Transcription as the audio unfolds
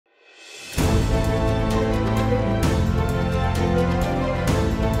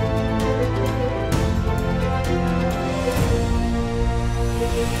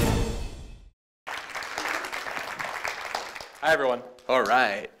Hi, everyone. All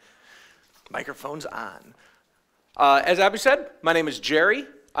right. Microphone's on. As Abby said, my name is Jerry.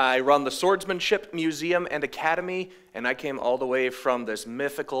 I run the Swordsmanship Museum and Academy, and I came all the way from this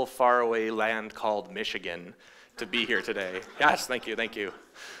mythical, faraway land called Michigan to be here today. Yes, thank you, thank you.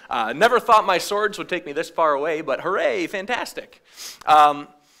 Never thought my swords would take me this far away, but hooray, fantastic.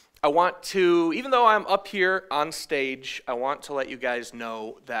 I want to, even though I'm up here on stage, I want to let you guys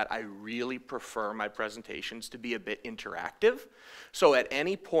know that I really prefer my presentations to be a bit interactive. So at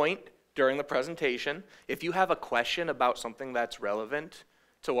any point during the presentation, if you have a question about something that's relevant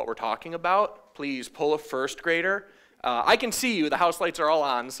to what we're talking about, please pull a first grader. I can see you, the house lights are all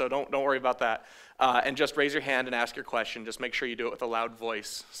on, so don't worry about that. And just raise your hand and ask your question. Just make sure you do it with a loud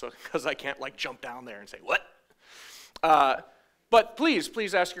voice, because I can't like jump down there and say, what? But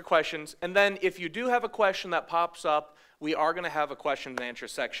please ask your questions. And then if you do have a question that pops up, we are going to have a question and answer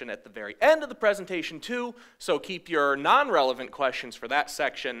section at the very end of the presentation too. So keep your non-relevant questions for that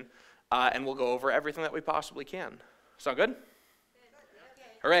section, and we'll go over everything that we possibly can. Sound good?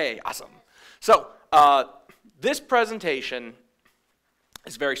 Hooray, awesome. So this presentation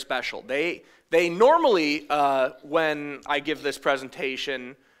is very special. They normally, when I give this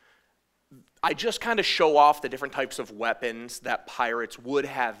presentation, I just kind of show off the different types of weapons that pirates would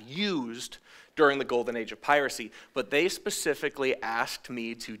have used during the golden age of piracy, but they specifically asked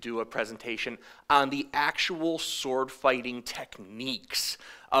me to do a presentation on the actual sword fighting techniques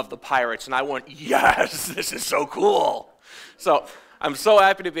of the pirates, and I went, yes, this is so cool. So I'm so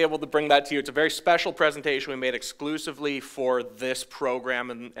happy to be able to bring that to you. It's a very special presentation we made exclusively for this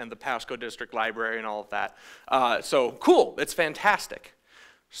program and the Pasco District Library and all of that. So cool, it's fantastic.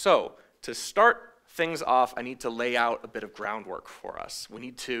 So to start things off, I need to lay out a bit of groundwork for us. We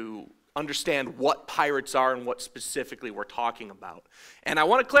need to understand what pirates are and what specifically we're talking about. And I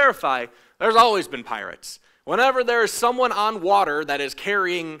want to clarify, there's always been pirates. Whenever there is someone on water that is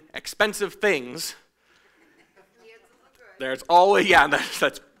carrying expensive things, there's always, yeah,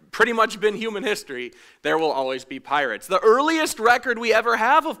 that's pretty much been human history. There will always be pirates. The earliest record we ever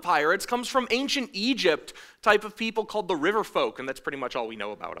have of pirates comes from ancient Egypt, type of people called the river folk, and that's pretty much all we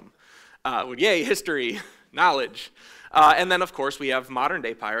know about them. Yay, history, knowledge. And then, of course, we have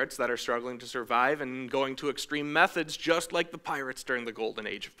modern-day pirates that are struggling to survive and going to extreme methods, just like the pirates during the golden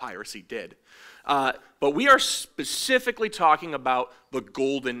age of piracy did. But we are specifically talking about the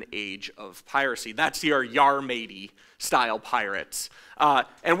golden age of piracy. That's your Yarmady-style pirates.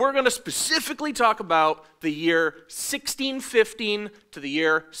 And we're going to specifically talk about the year 1615 to the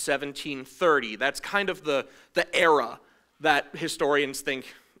year 1730. That's kind of the era that historians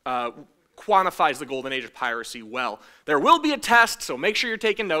think quantifies the golden age of piracy well. There will be a test, so make sure you're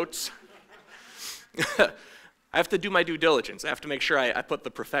taking notes. I have to do my due diligence. I have to make sure I put the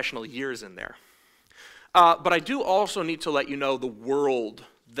professional years in there. But I do also need to let you know the world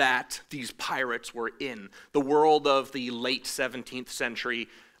that these pirates were in, the world of the late 17th century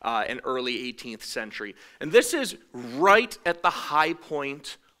and early 18th century. And this is right at the high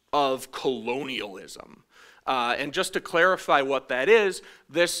point of colonialism. And just to clarify what that is,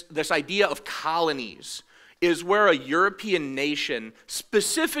 this idea of colonies is where a European nation,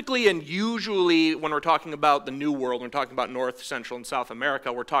 specifically and usually when we're talking about the New World, when we're talking about North, Central, and South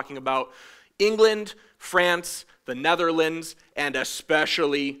America, we're talking about England, France, the Netherlands, and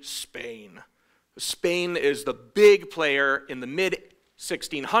especially Spain. Spain is the big player in the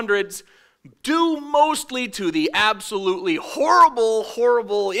mid-1600s, due mostly to the absolutely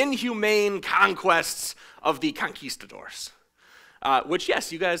horrible, inhumane conquests of the conquistadors. Which,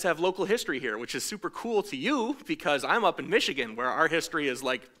 yes, you guys have local history here, which is super cool to you because I'm up in Michigan where our history is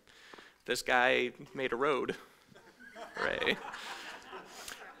like, this guy made a road. Hooray.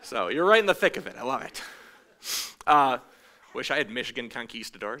 So you're right in the thick of it. I love it. Wish I had Michigan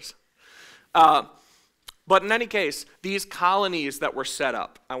conquistadors. But in any case, these colonies that were set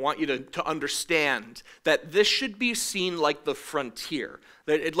up, I want you to understand that this should be seen like the frontier,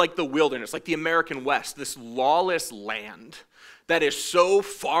 like the wilderness, like the American West, this lawless land that is so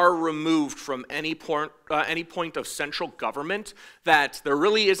far removed from any point of central government that there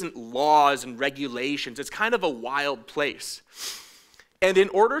really isn't laws and regulations. It's kind of a wild place. And in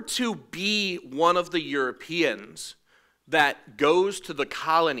order to be one of the Europeans that goes to the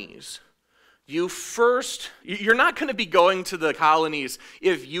colonies, you're not going to be going to the colonies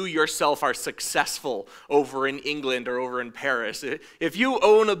if you yourself are successful over in England or over in Paris. If you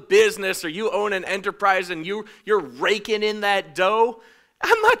own a business or you own an enterprise and you're raking in that dough,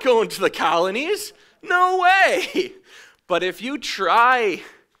 I'm not going to the colonies. No way. But if you try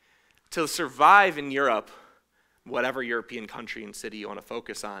to survive in Europe, whatever European country and city you want to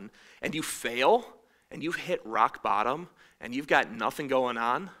focus on, and you fail, and you've hit rock bottom, and you've got nothing going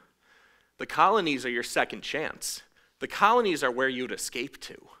on, the colonies are your second chance. The colonies are where you'd escape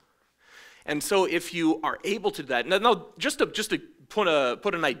to. And so if you are able to do that, now just to put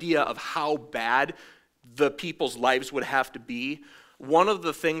an idea of how bad the people's lives would have to be, one of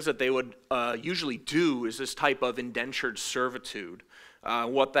the things that they would usually do is this type of indentured servitude.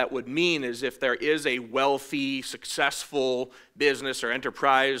 What that would mean is if there is a wealthy, successful business or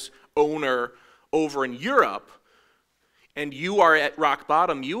enterprise owner over in Europe, and you are at rock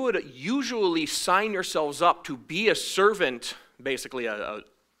bottom, you would usually sign yourselves up to be a servant, basically a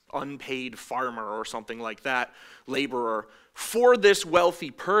unpaid farmer or something like that, laborer, for this wealthy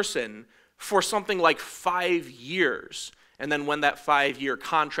person for something like 5 years. And then when that 5-year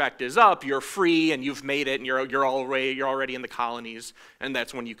contract is up, you're free and you've made it and you're already in the colonies, and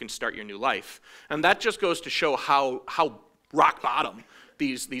that's when you can start your new life. And that just goes to show how rock bottom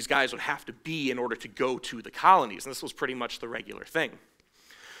these guys would have to be in order to go to the colonies. And this was pretty much the regular thing.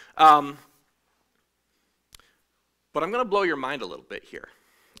 But I'm going to blow your mind a little bit here.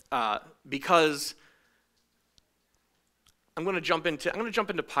 Because I'm going to jump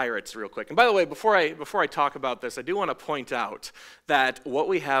into pirates real quick. And by the way, before I talk about this, I do want to point out that what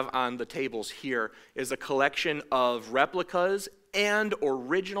we have on the tables here is a collection of replicas and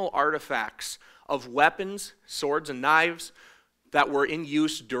original artifacts of weapons, swords, and knives that were in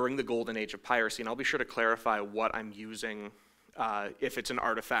use during the golden age of piracy. And I'll be sure to clarify what I'm using, if it's an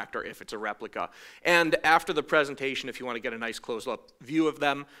artifact or if it's a replica. And after the presentation, if you want to get a nice close-up view of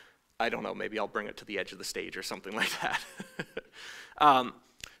them, I don't know, maybe I'll bring it to the edge of the stage or something like that.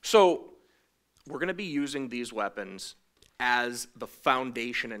 So we're going to be using these weapons as the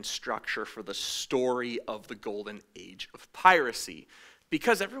foundation and structure for the story of the golden age of piracy.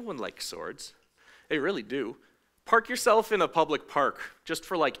 Because everyone likes swords. They really do. Park yourself in a public park just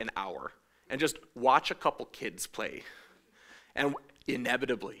for like an hour and just watch a couple kids play. And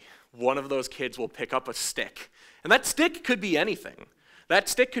inevitably, one of those kids will pick up a stick. And that stick could be anything. That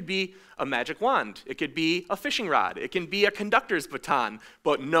stick could be a magic wand. It could be a fishing rod. It can be a conductor's baton.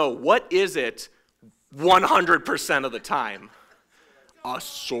 But no, what is it 100% of the time? A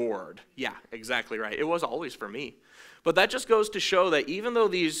sword. Yeah, exactly right. It was always for me. But that just goes to show that even though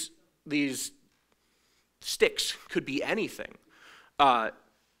these sticks could be anything,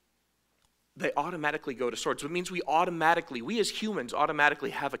 they automatically go to swords. So it means we as humans automatically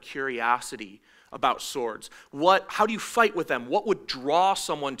have a curiosity about swords. How do you fight with them? What would draw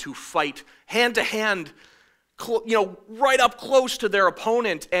someone to fight hand to hand, right up close to their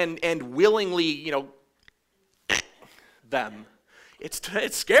opponent and willingly, them? It's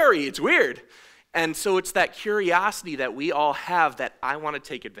scary, it's weird. And so it's that curiosity that we all have that I want to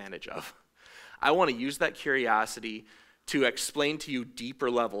take advantage of. I want to use that curiosity to explain to you deeper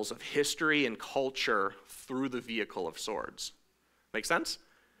levels of history and culture through the vehicle of swords. Make sense?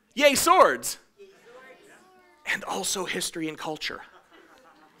 Yay, swords! And also history and culture.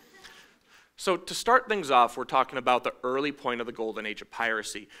 So to start things off, we're talking about the early point of the golden age of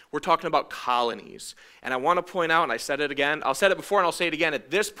piracy. We're talking about colonies. And I want to point out, and I said it again, I'll say it before and I'll say it again,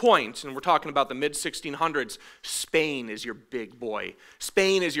 at this point, and we're talking about the mid-1600s, Spain is your big boy.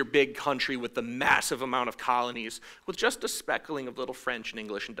 Spain is your big country with the massive amount of colonies, with just a speckling of little French and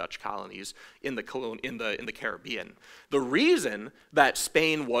English and Dutch colonies in the Caribbean. The reason that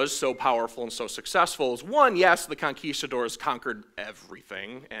Spain was so powerful and so successful is, one, yes, the conquistadors conquered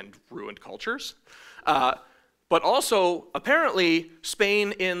everything and ruined cultures. But also, apparently,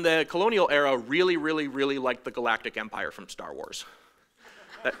 Spain in the colonial era really, really, really liked the Galactic Empire from Star Wars.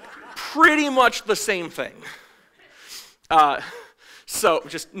 Pretty much the same thing. So,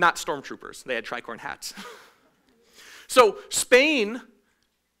 just not stormtroopers. They had tricorn hats. So, Spain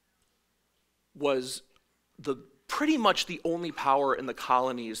was pretty much the only power in the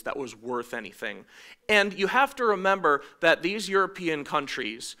colonies that was worth anything. And you have to remember that these European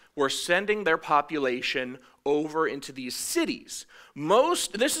countries were sending their population over into these cities.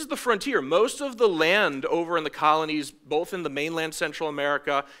 This is the frontier. Most of the land over in the colonies, both in the mainland Central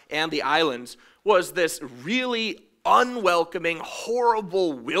America and the islands, was this really unwelcoming,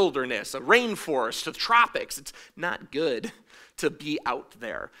 horrible wilderness, a rainforest, the tropics. It's not good to be out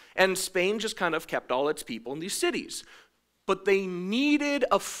there. And Spain just kind of kept all its people in these cities. But they needed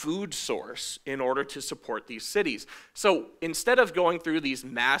a food source in order to support these cities. So instead of going through these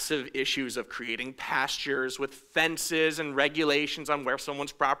massive issues of creating pastures with fences and regulations on where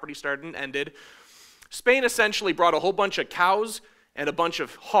someone's property started and ended, Spain essentially brought a whole bunch of cows and a bunch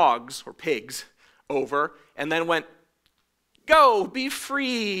of hogs, or pigs, over, and then went, go, be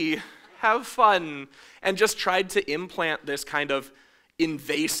free, have fun, and just tried to implant this kind of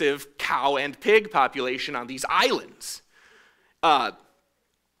invasive cow and pig population on these islands. And,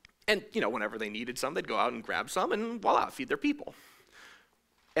 whenever they needed some, they'd go out and grab some and voila, feed their people.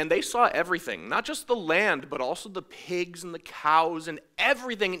 And they saw everything, not just the land, but also the pigs and the cows and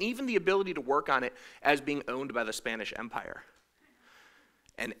everything, and even the ability to work on it as being owned by the Spanish Empire.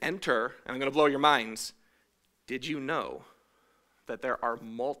 And enter, and I'm going to blow your minds, did you know that there are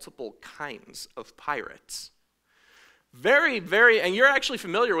multiple kinds of pirates? Very, and you're actually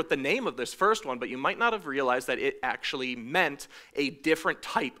familiar with the name of this first one, but you might not have realized that it actually meant a different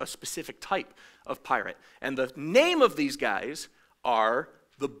type, a specific type of pirate. And the name of these guys are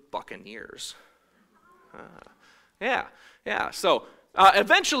the Buccaneers. So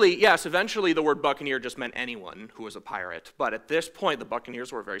eventually the word Buccaneer just meant anyone who was a pirate. But at this point, the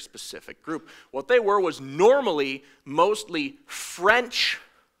Buccaneers were a very specific group. What they were was normally mostly French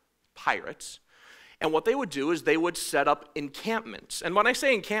pirates. And what they would do is they would set up encampments. And when I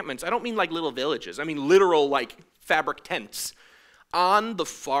say encampments, I don't mean like little villages. I mean literal like fabric tents on the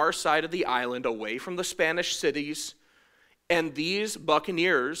far side of the island away from the Spanish cities. And these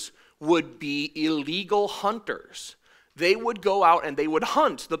buccaneers would be illegal hunters. They would go out and they would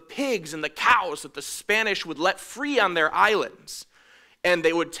hunt the pigs and the cows that the Spanish would let free on their islands. And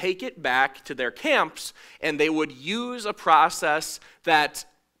they would take it back to their camps, and they would use a process that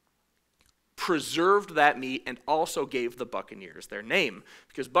preserved that meat and also gave the buccaneers their name.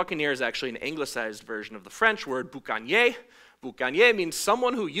 Because buccaneer is actually an anglicized version of the French word boucanier. Boucanier means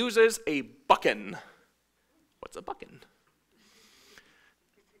someone who uses a buccan. What's a buccan?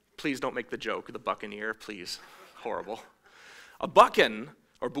 Please don't make the joke, the buccaneer, please. Horrible. A buccan,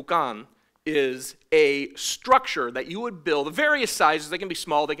 or boucan, is a structure that you would build of various sizes. They can be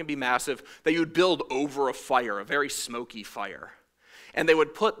small, they can be massive, that you would build over a fire, a very smoky fire. And they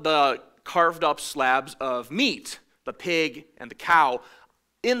would put the carved up slabs of meat, the pig and the cow,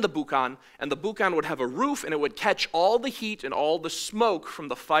 in the boucan, and the boucan would have a roof, and it would catch all the heat and all the smoke from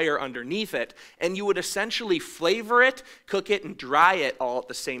the fire underneath it, and you would essentially flavor it, cook it, and dry it all at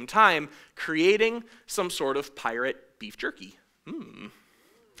the same time, creating some sort of pirate beef jerky.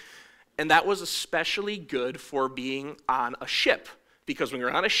 And that was especially good for being on a ship, because when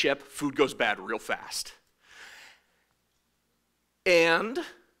you're on a ship, food goes bad real fast. And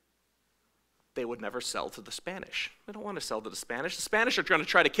they would never sell to the Spanish. They don't want to sell to the Spanish. The Spanish are going to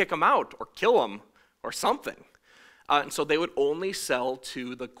try to kick them out or kill them or something. And so they would only sell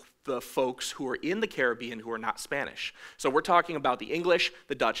to the folks who are in the Caribbean who are not Spanish. So we're talking about the English,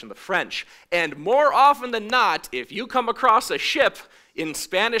 the Dutch, and the French. And more often than not, if you come across a ship in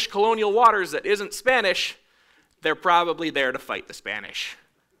Spanish colonial waters that isn't Spanish, they're probably there to fight the Spanish.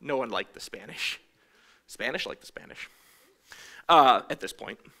 No one liked the Spanish. Spanish liked the Spanish at this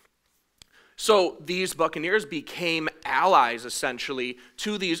point. So these buccaneers became allies, essentially,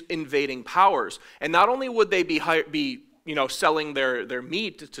 to these invading powers. And not only would they be selling their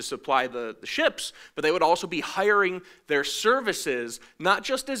meat to supply the ships, but they would also be hiring their services, not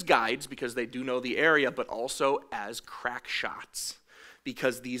just as guides, because they do know the area, but also as crack shots.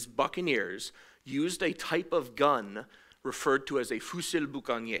 Because these buccaneers used a type of gun referred to as a fusil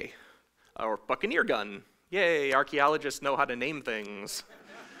boucanier, or buccaneer gun. Yay, archaeologists know how to name things.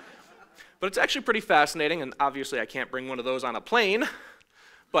 But it's actually pretty fascinating, and obviously I can't bring one of those on a plane,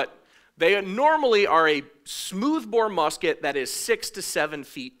 but they normally are a smoothbore musket that is 6 to 7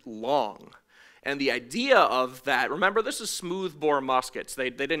 feet long. And the idea of that, remember this is smoothbore muskets.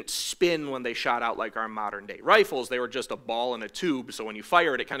 They didn't spin when they shot out like our modern day rifles. They were just a ball in a tube, so when you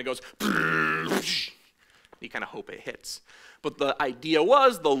fire it, it kind of goes, you kind of hope it hits. But the idea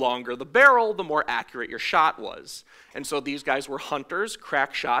was the longer the barrel, the more accurate your shot was. And so these guys were hunters,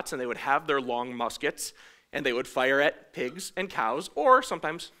 crack shots, and they would have their long muskets, and they would fire at pigs and cows, or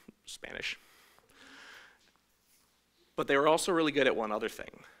sometimes Spanish. But they were also really good at one other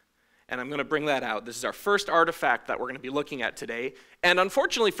thing. And I'm going to bring that out. This is our first artifact that we're going to be looking at today. And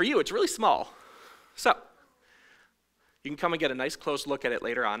unfortunately for you, it's really small. So you can come and get a nice close look at it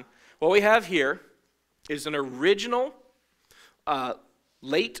later on. What we have here is an original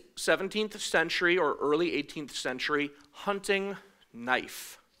late 17th century or early 18th century hunting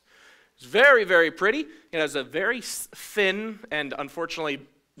knife. It's very, very pretty. It has a very thin and unfortunately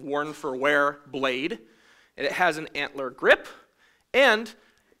worn for wear blade. And it has an antler grip, and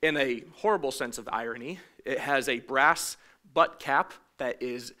in a horrible sense of irony, it has a brass butt cap that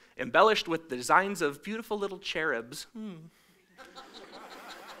is embellished with designs of beautiful little cherubs.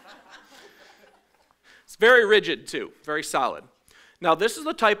 It's very rigid too, very solid. Now this is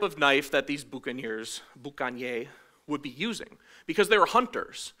the type of knife that these boucaniers would be using because they were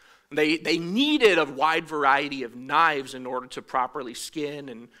hunters. They needed a wide variety of knives in order to properly skin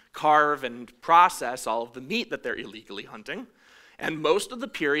and carve and process all of the meat that they're illegally hunting. And most of the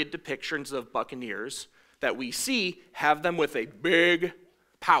period depictions of buccaneers that we see have them with a big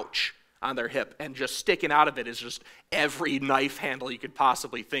pouch on their hip, and just sticking out of it is just every knife handle you could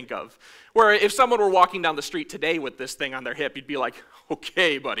possibly think of. Where if someone were walking down the street today with this thing on their hip, you'd be like,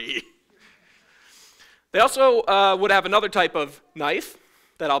 okay, buddy. They also would have another type of knife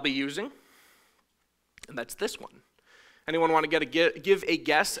that I'll be using, and that's this one. Anyone want to give a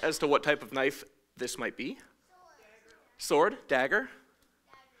guess as to what type of knife this might be? Sword? Dagger?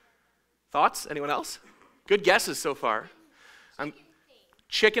 Thoughts? Anyone else? Good guesses so far.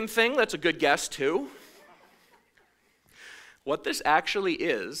 Chicken thing, that's a good guess too. What this actually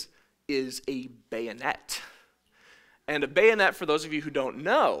is a bayonet. And a bayonet, for those of you who don't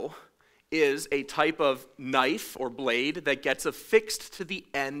know, is a type of knife or blade that gets affixed to the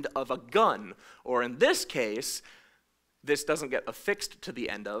end of a gun. Or in this case, this doesn't get affixed to the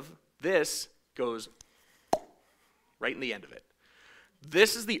end of, this goes right in the end of it.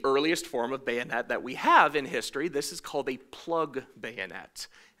 This is the earliest form of bayonet that we have in history. This is called a plug bayonet.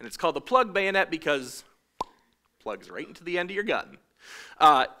 And it's called the plug bayonet because it plugs right into the end of your gun.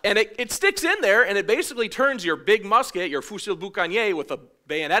 And it sticks in there, and it basically turns your big musket, your fusil boucanier with a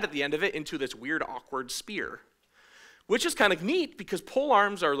bayonet at the end of it, into this weird, awkward spear. Which is kind of neat because pole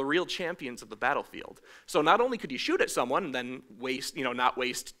arms are the real champions of the battlefield. So not only could you shoot at someone and then not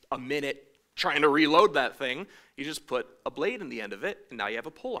waste a minute trying to reload that thing, you just put a blade in the end of it, and now you have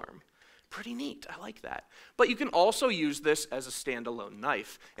a pole arm. Pretty neat, I like that. But you can also use this as a standalone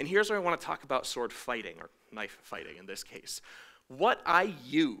knife. And here's where I want to talk about sword fighting, or knife fighting in this case. What I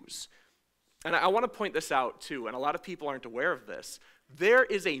use, and I want to point this out too, and a lot of people aren't aware of this, there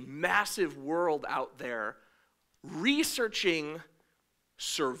is a massive world out there researching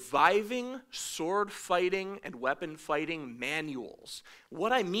surviving sword fighting and weapon fighting manuals.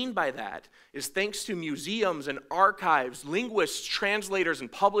 What I mean by that is thanks to museums and archives, linguists, translators,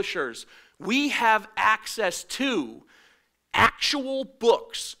 and publishers, we have access to actual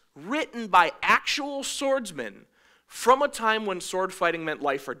books written by actual swordsmen from a time when sword fighting meant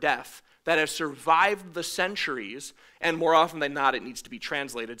life or death that have survived the centuries, and more often than not, it needs to be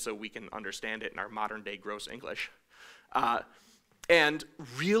translated so we can understand it in our modern day gross English. And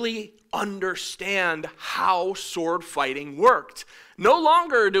really understand how sword fighting worked. No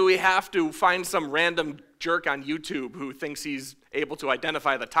longer do we have to find some random jerk on YouTube who thinks he's able to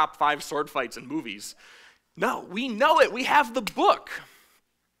identify the top 5 sword fights in movies. No, we know it. We have the book.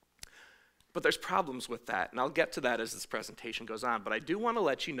 But there's problems with that, and I'll get to that as this presentation goes on. But I do want to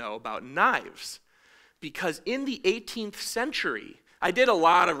let you know about knives, because in the 18th century, I did a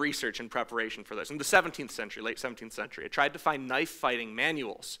lot of research in preparation for this. In the 17th century, late 17th century, I tried to find knife fighting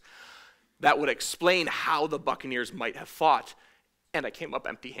manuals that would explain how the buccaneers might have fought, and I came up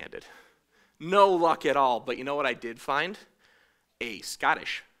empty-handed. No luck at all, but you know what I did find? A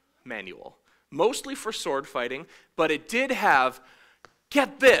Scottish manual, mostly for sword fighting, but it did have,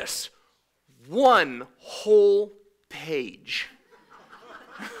 get this, 1 whole page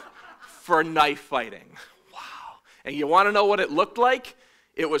for knife fighting. And you want to know what it looked like?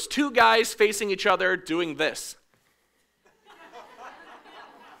 It was 2 guys facing each other doing this.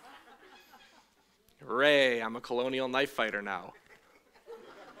 Hooray, I'm a colonial knife fighter now.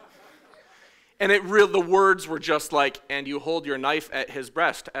 And the words were just like, and you hold your knife at his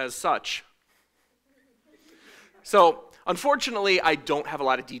breast as such. So, unfortunately, I don't have a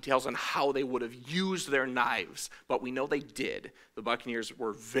lot of details on how they would have used their knives, but we know they did. The Buccaneers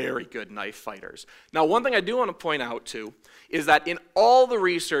were very good knife fighters. Now, one thing I do want to point out, too, is that in all the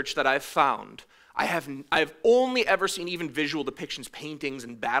research that I've found, I've only ever seen even visual depictions, paintings,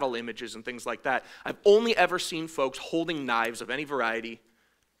 and battle images and things like that. I've only ever seen folks holding knives of any variety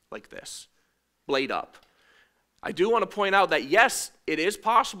like this, blade up. I do want to point out that, yes, it is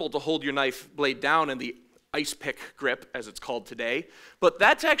possible to hold your knife blade down in the ice pick grip, as it's called today, but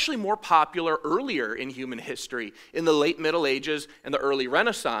that's actually more popular earlier in human history, in the late Middle Ages and the early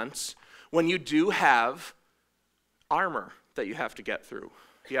Renaissance, when you do have armor that you have to get through.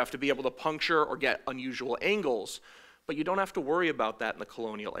 You have to be able to puncture or get unusual angles, but you don't have to worry about that in the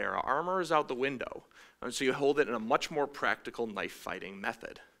colonial era. Armor is out the window, and so you hold it in a much more practical knife fighting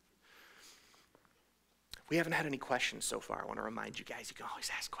method. We haven't had any questions so far. I want to remind you guys, you can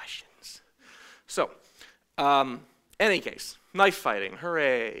always ask questions. So, any case, knife fighting,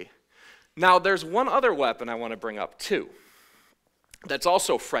 hooray. Now, there's one other weapon I want to bring up, too, that's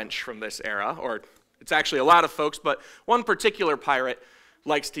also French from this era, or it's actually a lot of folks, but one particular pirate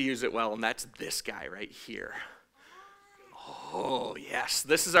likes to use it well, and that's this guy right here. Oh, yes,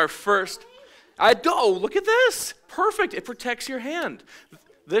 this is our first. Look at this. Perfect. It protects your hand.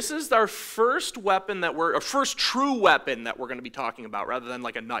 this is our first weapon our first true weapon that we're going to be talking about, rather than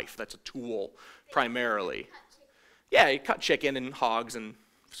like a knife. That's a tool, primarily. Yeah, you cut chicken and hogs and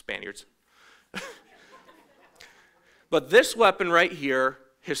Spaniards. But this weapon right here,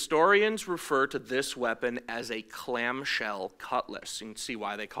 historians refer to this weapon as a clamshell cutlass. You can see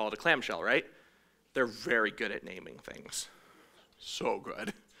why they call it a clamshell, right? They're very good at naming things. So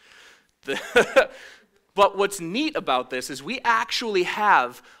good. But what's neat about this is we actually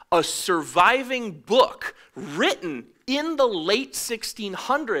have a surviving book written in the late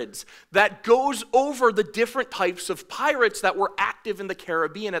 1600s that goes over the different types of pirates that were active in the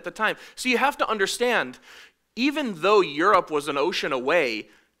Caribbean at the time. So you have to understand, even though Europe was an ocean away,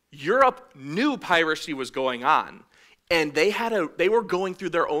 Europe knew piracy was going on. And they were going through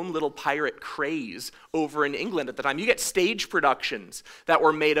their own little pirate craze over in England at the time. You get stage productions that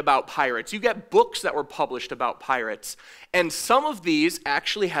were made about pirates. You get books that were published about pirates. And some of these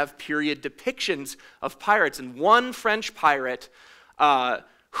actually have period depictions of pirates. And one French pirate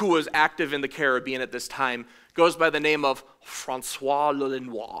who was active in the Caribbean at this time goes by the name of François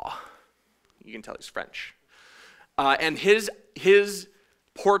Lenoir. You can tell he's French. And his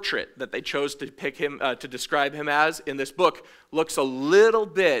portrait that they chose to pick him to describe him as in this book looks a little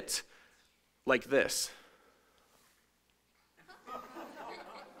bit like this.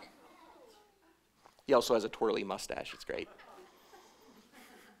 He also has a twirly mustache. It's great.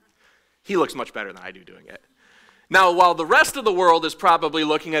 He looks much better than I do doing it. Now, while the rest of the world is probably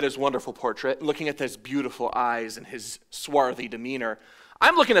looking at his wonderful portrait and looking at his beautiful eyes and his swarthy demeanor,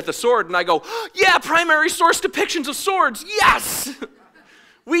 I'm looking at the sword and I go, yeah, primary source depictions of swords, yes!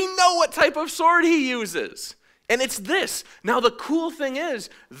 We know what type of sword he uses. And it's this. Now, the cool thing is,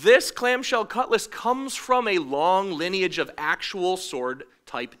 this clamshell cutlass comes from a long lineage of actual sword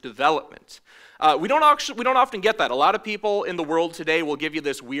type development. We don't often get that. A lot of people in the world today will give you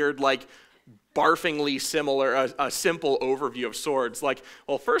this weird, like, barfingly similar, a simple overview of swords. Like,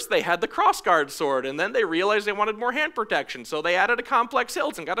 well, first they had the crossguard sword, and then they realized they wanted more hand protection, so they added a complex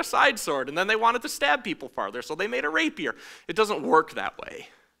hilt and got a side sword, and then they wanted to stab people farther, so they made a rapier. It doesn't work that way.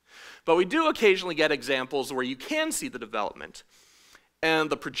 But we do occasionally get examples where you can see the development. And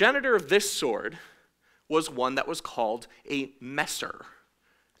the progenitor of this sword was one that was called a Messer.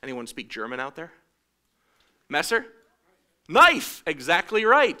 Anyone speak German out there? Messer? Knife, exactly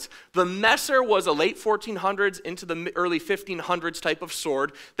right. The Messer was a late 1400s into the early 1500s type of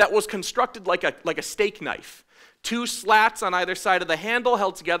sword that was constructed like a steak knife. 2 slats on either side of the handle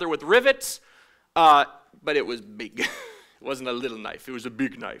held together with rivets, but it was big. It wasn't a little knife, it was a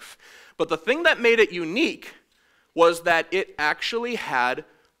big knife. But the thing that made it unique was that it actually had,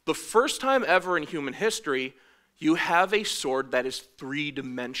 the first time ever in human history, you have a sword that is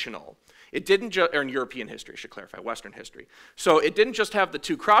 3-dimensional. It didn't just, or in European history, I should clarify, Western history. So it didn't just have the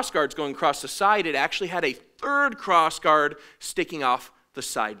 2 crossguards going across the side, it actually had a 3rd crossguard sticking off the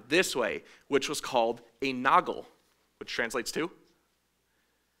side this way, which was called a noggle, which translates to?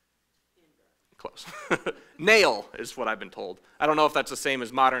 Close. Nail is what I've been told. I don't know if that's the same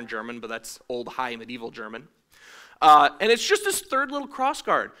as modern German, but that's old high medieval German. And it's just this 3rd little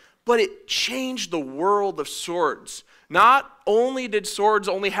crossguard, but it changed the world of swords. Not only did swords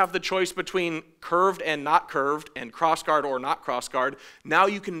only have the choice between curved and not curved, and crossguard or not crossguard, now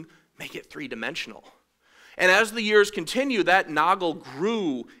you can make it 3-dimensional. And as the years continue, that noggle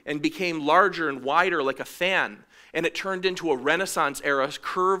grew and became larger and wider like a fan. And it turned into a Renaissance-era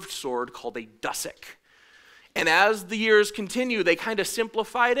curved sword called a dussac. And as the years continue, they kind of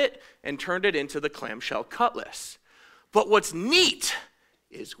simplified it and turned it into the clamshell cutlass. But what's neat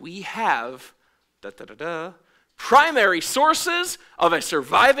is we have primary sources of a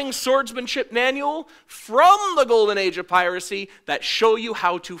surviving swordsmanship manual from the golden age of piracy that show you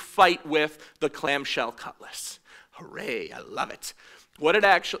how to fight with the clamshell cutlass. Hooray, I love it. What it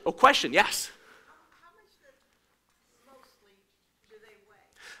actually, question, yes?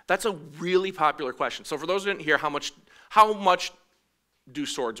 That's a really popular question. So for those who didn't hear, how much do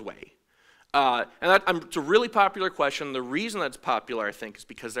swords weigh? It's a really popular question. The reason that's popular, I think, is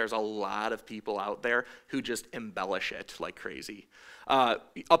because there's a lot of people out there who just embellish it like crazy.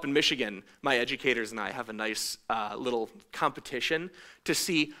 Up in Michigan, my educators and I have a nice little competition to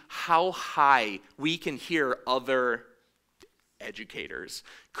see how high we can hear other educators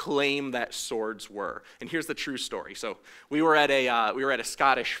claim that swords were. And here's the true story. So we were at a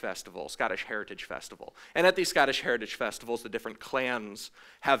Scottish festival, Scottish Heritage Festival. And at these Scottish Heritage Festivals, the different clans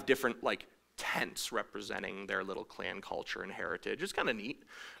have different tents representing their little clan culture and heritage. It's kind of neat.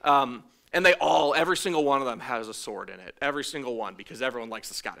 And every single one of them has a sword in it. Every single one, because everyone likes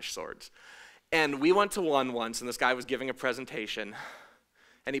the Scottish swords. And we went to one once, and this guy was giving a presentation.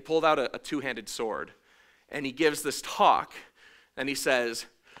 and he pulled out a two-handed sword. And he gives this talk, and he says,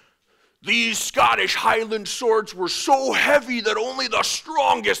 "These Scottish Highland swords were so heavy that only the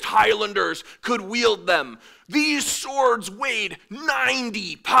strongest Highlanders could wield them. These swords weighed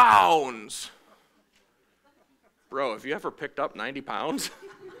 90 pounds. Bro, have you ever picked up 90 pounds?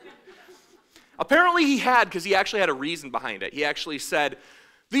 Apparently he had, because he actually had a reason behind it. He actually said,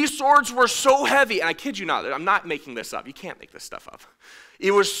 these swords were so heavy, and I kid you not, I'm not making this up. You can't make this stuff up.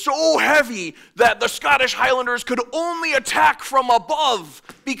 It was so heavy that the Scottish Highlanders could only attack from above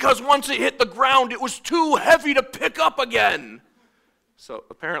because once it hit the ground, it was too heavy to pick up again. So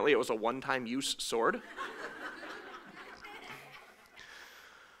apparently it was a one-time use sword.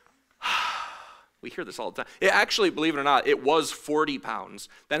 We hear this all the time. It actually, believe it or not, it was 40 pounds.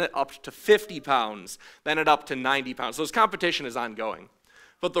 Then it upped to 50 pounds. Then it upped to 90 pounds. So this competition is ongoing.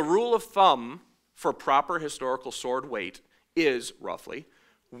 But the rule of thumb for proper historical sword weight is roughly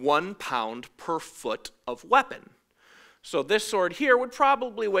 1 pound per foot of weapon. So this sword here would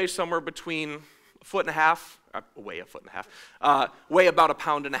probably weigh somewhere between a foot and a half, weigh about 1.5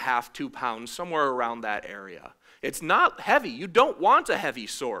 pounds, 2 pounds, somewhere around that area. It's not heavy. You don't want a heavy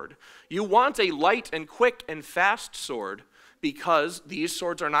sword. You want a light and quick and fast sword because these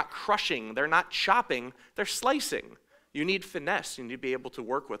swords are not crushing, they're not chopping, they're slicing. You need finesse, you need to be able to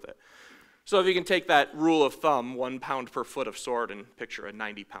work with it. So if you can take that rule of thumb, 1 pound per foot of sword, and picture a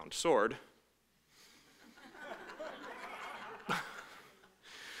 90-pound sword.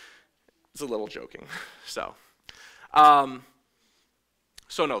 It's a little joking. So no,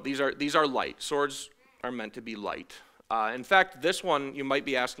 these are light. Swords are meant to be light. In fact, this one, you might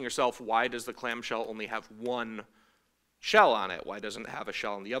be asking yourself, why does the clamshell only have one shell on it? Why doesn't it have a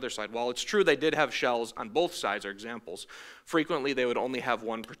shell on the other side? Well, it's true they did have shells on both sides, or examples. Frequently, they would only have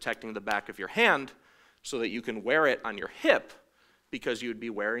one protecting the back of your hand so that you can wear it on your hip because you would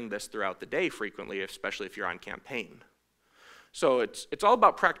be wearing this throughout the day frequently, especially if you're on campaign. So it's all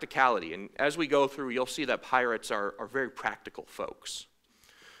about practicality, and as we go through, you'll see that pirates are very practical folks.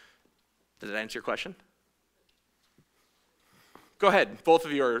 Did that answer your question? Go ahead. Both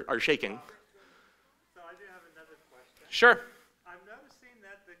of you are shaking. So I do have another question. Sure. I'm noticing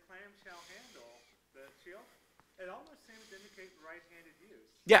that the clamshell handle, the shield, it almost seems to indicate right-handed use.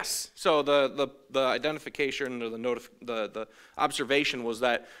 Yes. So the identification or the observation was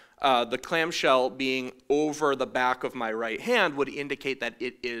that the clamshell being over the back of my right hand would indicate that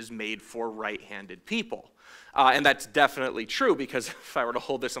it is made for right-handed people. And that's definitely true because if I were to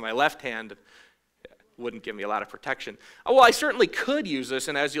hold this in my left hand, it wouldn't give me a lot of protection. Well, I certainly could use this,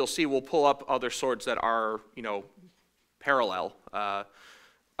 and as you'll see, we'll pull up other swords that are, parallel.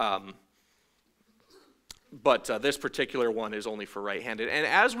 But this particular one is only for right-handed. And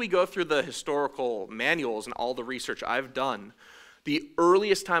as we go through the historical manuals and all the research I've done, the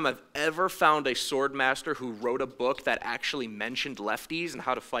earliest time I've ever found a sword master who wrote a book that actually mentioned lefties and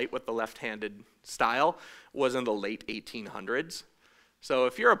how to fight with the left-handed style was in the late 1800s. So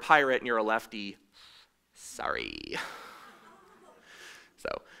if you're a pirate and you're a lefty, sorry. So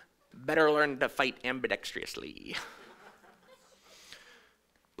better learn to fight ambidextrously.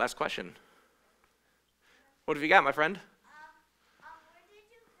 Last question. What have you got, my friend? Where did you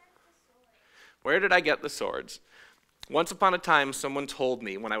get the sword? Where did I get the swords? Once upon a time, someone told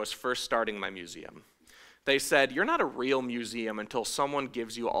me when I was first starting my museum, they said, you're not a real museum until someone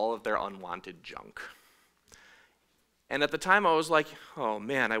gives you all of their unwanted junk. And at the time, I was like, oh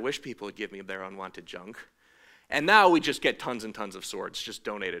man, I wish people would give me their unwanted junk. And now we just get tons and tons of swords just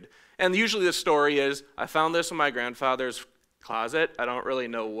donated. And usually the story is, I found this in my grandfather's closet. I don't really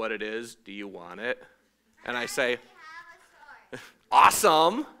know what it is. Do you want it? And I say,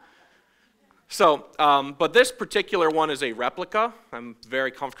 awesome. So, but this particular one is a replica. I'm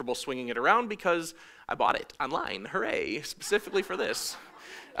very comfortable swinging it around because I bought it online. Hooray, specifically for this.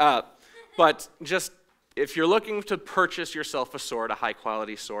 But just, if you're looking to purchase yourself a sword, a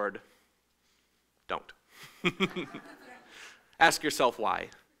high-quality sword, don't. Ask yourself why.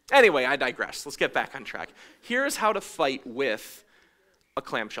 Anyway, I digress. Let's get back on track. Here's how to fight with a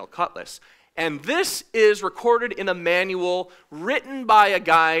clamshell cutlass. And this is recorded in a manual written by a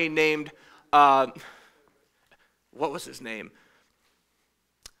guy named, what was his name?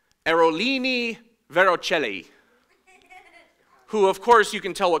 Erolini Verrocelli, who, of course, you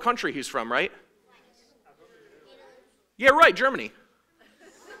can tell what country he's from, right? Yeah, right, Germany.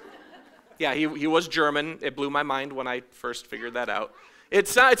 Yeah, he was German. It blew my mind when I first figured that out. It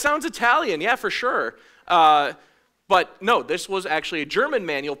sounds Italian, yeah, for sure. But But no, this was actually a German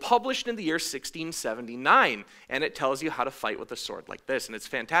manual published in the year 1679, and it tells you how to fight with a sword like this, and it's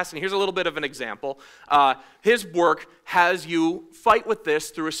fantastic. Here's a little bit of an example. His work has you fight with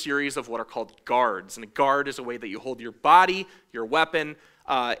this through a series of what are called guards, and a guard is a way that you hold your body, your weapon,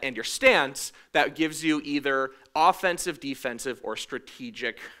 and your stance that gives you either offensive, defensive, or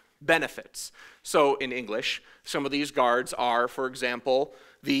strategic benefits. So in English, some of these guards are, for example,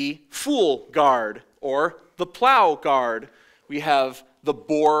 the fool guard or the plow guard. We have the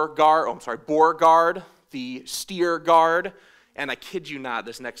boar guard, the steer guard, and I kid you not,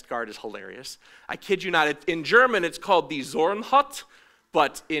 this next guard is hilarious. I kid you not, in German it's called the Zornhut,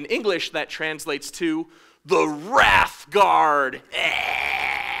 but in English that translates to the wrath guard.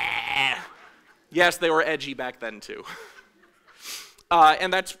 Yes, they were edgy back then too.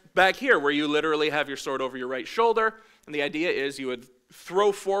 And that's back here where you literally have your sword over your right shoulder, and the idea is you would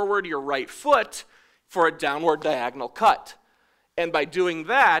throw forward your right foot for a downward diagonal cut. And by doing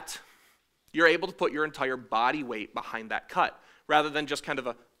that, you're able to put your entire body weight behind that cut. Rather than just kind of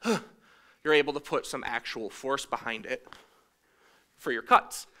a, you're able to put some actual force behind it for your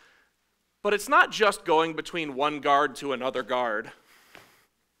cuts. But it's not just going between one guard to another guard.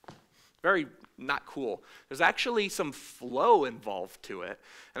 Very not cool. There's actually some flow involved to it.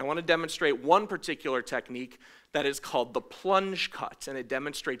 And I want to demonstrate one particular technique that is called the plunge cut, and it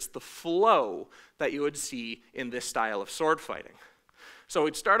demonstrates the flow that you would see in this style of sword fighting. So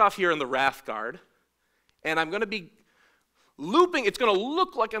we'd start off here in the wrath guard, and I'm going to be looping. It's going to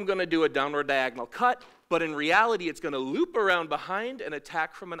look like I'm going to do a downward diagonal cut, but in reality it's going to loop around behind and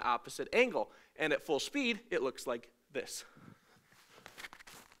attack from an opposite angle. And at full speed, it looks like this.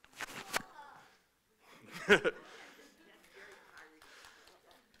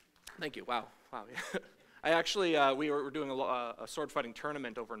 Thank you. Wow. Yeah. I actually, we were doing a sword fighting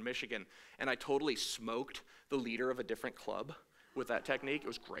tournament over in Michigan, and I totally smoked the leader of a different club with that technique. It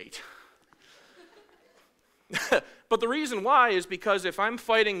was great. But the reason why is because if I'm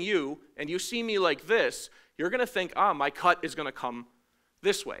fighting you and you see me like this, you're going to think, my cut is going to come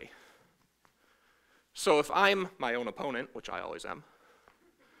this way. So if I'm my own opponent, which I always am,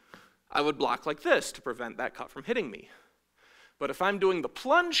 I would block like this to prevent that cut from hitting me. But if I'm doing the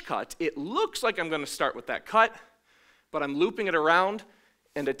plunge cut, it looks like I'm going to start with that cut, but I'm looping it around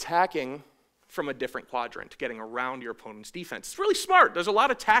and attacking from a different quadrant, getting around your opponent's defense. It's really smart. There's a lot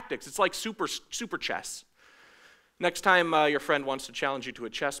of tactics. It's like super chess. Next time your friend wants to challenge you to a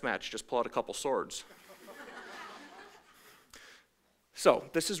chess match, just pull out a couple swords. So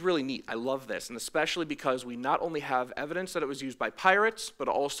this is really neat. I love this, and especially because we not only have evidence that it was used by pirates, but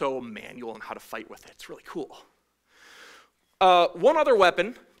also a manual on how to fight with it. It's really cool. One other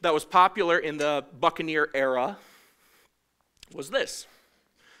weapon that was popular in the Buccaneer era was this.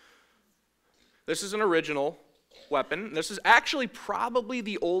 This is an original weapon. This is actually probably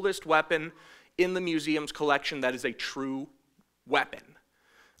the oldest weapon in the museum's collection that is a true weapon.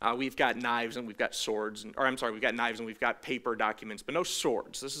 We've got knives and we've got swords, we've got knives and we've got paper documents, but no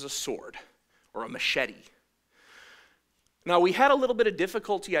swords. This is a sword or a machete. Now, we had a little bit of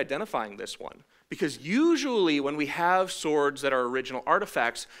difficulty identifying this one because usually when we have swords that are original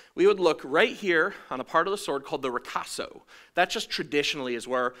artifacts, we would look right here on a part of the sword called the ricasso. That just traditionally is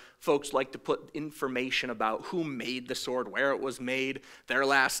where folks like to put information about who made the sword, where it was made, their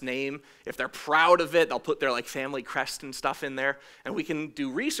last name. If they're proud of it, they'll put their family crest and stuff in there. And we can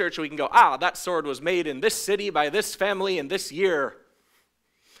do research and we can go, that sword was made in this city by this family in this year,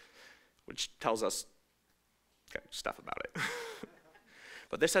 which tells us stuff about it.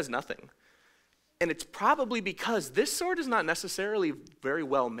 But this has nothing. And it's probably because this sword is not necessarily very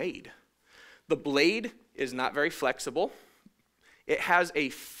well made. The blade is not very flexible. It has a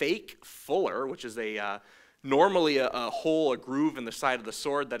fake fuller, which is normally a hole, a groove in the side of the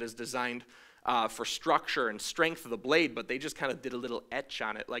sword that is designed for structure and strength of the blade, but they just kind of did a little etch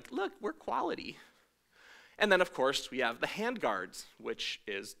on it, like, look, we're quality. And then, of course, we have the hand guards, which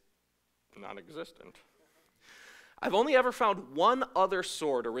is non-existent. I've only ever found one other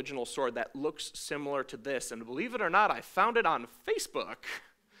sword, original sword, that looks similar to this, and believe it or not, I found it on Facebook.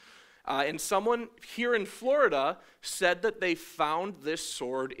 And someone here in Florida said that they found this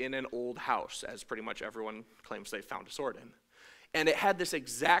sword in an old house, as pretty much everyone claims they found a sword in. And it had this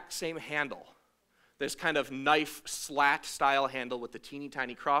exact same handle, this kind of knife slat style handle with the teeny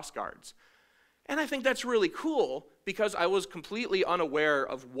tiny cross guards. And I think that's really cool because I was completely unaware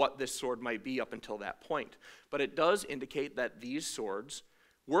of what this sword might be up until that point. But it does indicate that these swords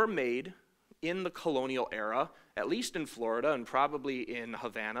were made in the colonial era, at least in Florida and probably in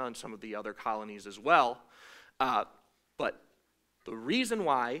Havana and some of the other colonies as well. But the reason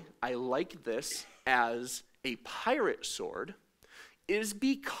why I like this as a pirate sword is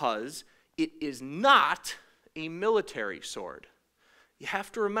because it is not a military sword. You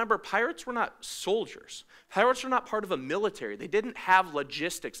have to remember, pirates were not soldiers. Pirates were not part of a military. They didn't have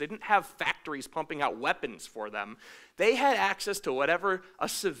logistics. They didn't have factories pumping out weapons for them. They had access to whatever a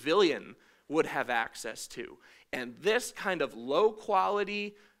civilian would have access to. And this kind of low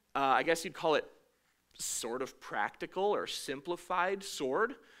quality, I guess you'd call it sort of practical or simplified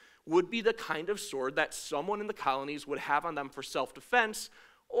sword, would be the kind of sword that someone in the colonies would have on them for self-defense,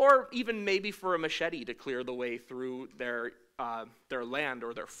 or even maybe for a machete to clear the way through their land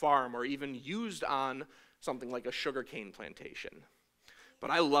or their farm, or even used on something like a sugarcane plantation. But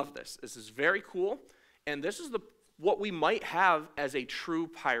I love this. This is very cool, and this is what we might have as a true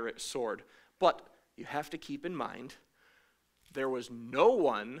pirate sword. But you have to keep in mind, there was no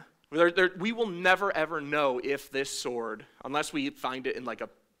one, we will never ever know if this sword, unless we find it in like a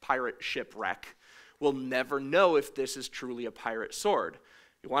pirate shipwreck, we'll never know if this is truly a pirate sword.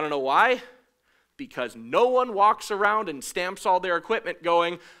 You want to know why? Because no one walks around and stamps all their equipment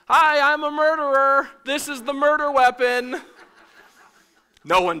going, "Hi, I'm a murderer. This is the murder weapon."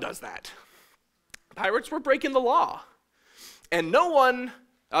 No one does that. Pirates were breaking the law. And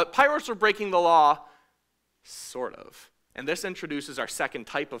pirates were breaking the law, sort of. And this introduces our second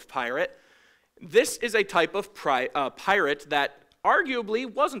type of pirate. This is a type of pirate that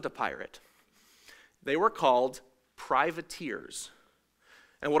arguably wasn't a pirate. They were called privateers.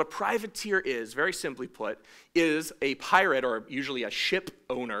 And what a privateer is, very simply put, is a pirate, or usually a ship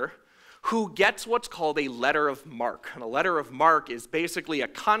owner, who gets what's called a letter of marque. And a letter of marque is basically a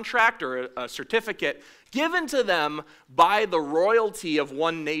contract or a certificate given to them by the royalty of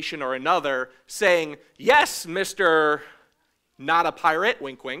one nation or another, saying, "Yes, Mr. Not a pirate,"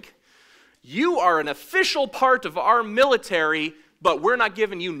 wink wink, "you are an official part of our military, but we're not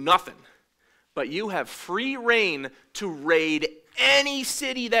giving you nothing. But you have free reign to raid any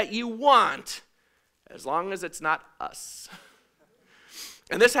city that you want, as long as it's not us."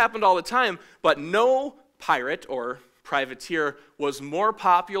 And this happened all the time, but no pirate or privateer was more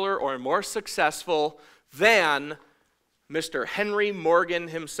popular or more successful than Mr. Henry Morgan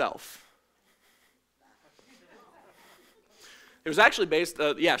himself. It was actually based,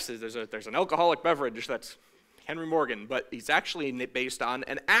 yes, there's an alcoholic beverage that's Henry Morgan, but he's actually based on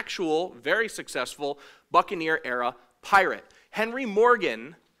an actual, very successful Buccaneer-era pirate. Henry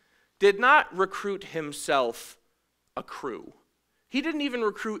Morgan did not recruit himself a crew. He didn't even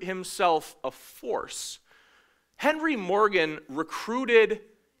recruit himself a force. Henry Morgan recruited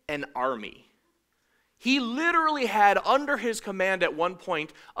an army. He literally had under his command at one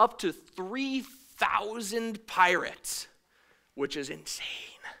point up to 3,000 pirates, which is insane.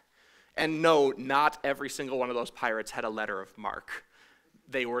 And no, not every single one of those pirates had a letter of marque.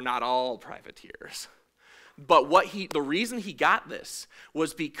 They were not all privateers. But the reason he got this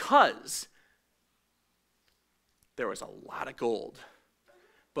was because there was a lot of gold.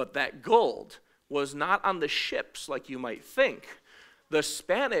 But that gold was not on the ships like you might think. The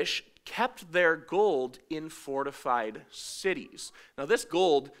Spanish kept their gold in fortified cities. Now this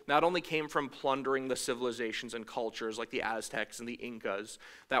gold not only came from plundering the civilizations and cultures like the Aztecs and the Incas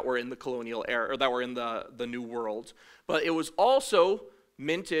that were in the colonial era, or that were in the New World, but it was also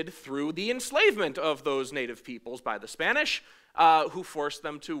minted through the enslavement of those native peoples by the Spanish, who forced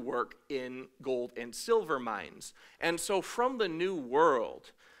them to work in gold and silver mines. And so from the New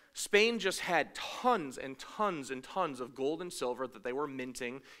World, Spain just had tons and tons and tons of gold and silver that they were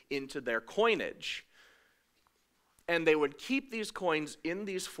minting into their coinage. And they would keep these coins in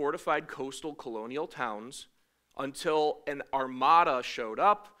these fortified coastal colonial towns until an armada showed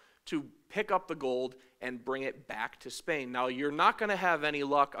up to pick up the gold and bring it back to Spain. Now, you're not going to have any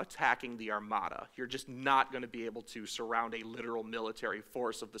luck attacking the armada. You're just not going to be able to surround a literal military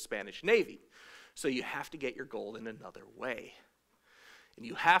force of the Spanish Navy. So you have to get your gold in another way. And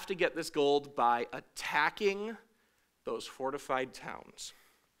you have to get this gold by attacking those fortified towns.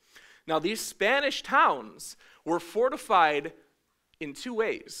 Now, these Spanish towns were fortified in two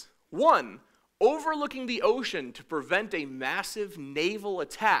ways. One, overlooking the ocean to prevent a massive naval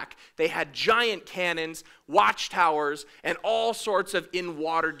attack. They had giant cannons, watchtowers, and all sorts of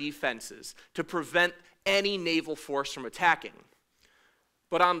in-water defenses to prevent any naval force from attacking.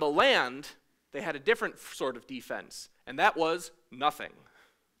 But on the land, they had a different sort of defense, and that was nothing.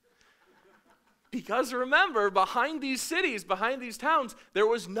 Because remember, behind these cities, behind these towns, there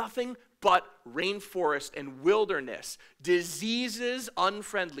was nothing but rainforest and wilderness, diseases,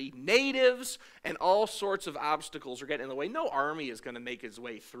 unfriendly natives, and all sorts of obstacles are getting in the way. No army is going to make its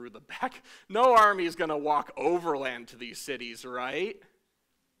way through the back. No army is going to walk overland to these cities, right?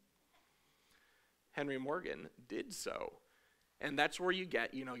 Henry Morgan did so. And that's where you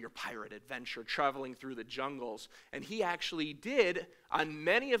get, your pirate adventure, traveling through the jungles. And he actually did, on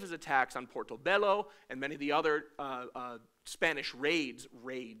many of his attacks on Portobello and many of the other Spanish raids,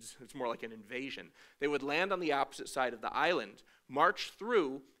 it's more like an invasion. They would land on the opposite side of the island, march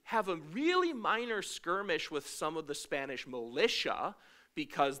through, have a really minor skirmish with some of the Spanish militia,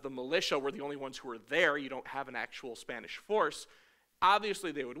 because the militia were the only ones who were there. You don't have an actual Spanish force.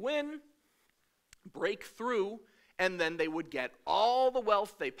 Obviously, they would win, break through, and then they would get all the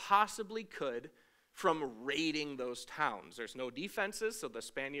wealth they possibly could from raiding those towns. There's no defenses, so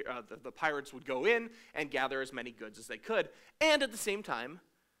the pirates would go in and gather as many goods as they could. And at the same time,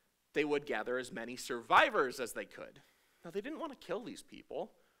 they would gather as many survivors as they could. Now, they didn't want to kill these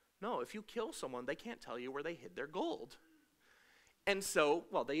people. No, if you kill someone, they can't tell you where they hid their gold. And so,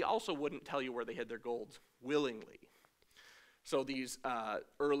 they also wouldn't tell you where they hid their gold willingly. So these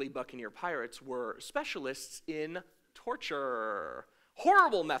early buccaneer pirates were specialists in torture.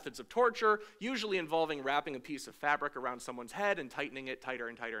 Horrible methods of torture, usually involving wrapping a piece of fabric around someone's head and tightening it tighter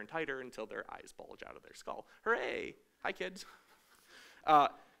and tighter and tighter until their eyes bulge out of their skull. Hooray! Hi, kids.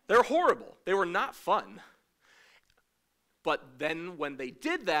 They're horrible. They were not fun. But then when they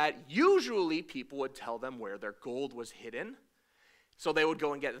did that, usually people would tell them where their gold was hidden. So they would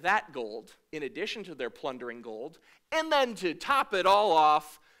go and get that gold, in addition to their plundering gold, and then to top it all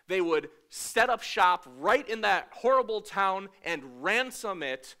off, they would set up shop right in that horrible town and ransom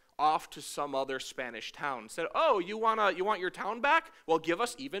it off to some other Spanish town. Said, oh, you want your town back? Well, give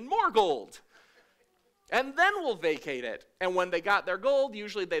us even more gold. And then we'll vacate it. And when they got their gold,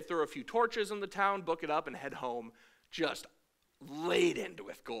 usually they'd throw a few torches in the town, book it up, and head home, just laden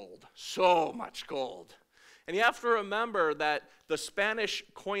with gold. So much gold. And you have to remember that the Spanish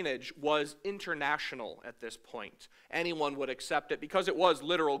coinage was international at this point. Anyone would accept it because it was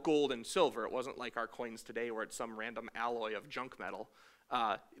literal gold and silver. It wasn't like our coins today where it's some random alloy of junk metal.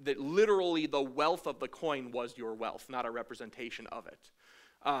 That literally the wealth of the coin was your wealth, not a representation of it.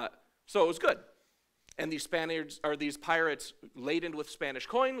 So it was good. And these pirates laden with Spanish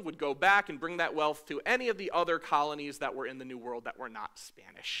coin would go back and bring that wealth to any of the other colonies that were in the New World that were not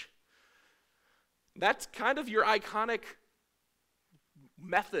Spanish. That's kind of your iconic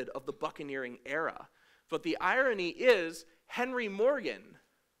method of the buccaneering era. But the irony is, Henry Morgan,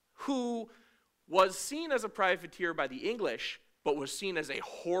 who was seen as a privateer by the English, but was seen as a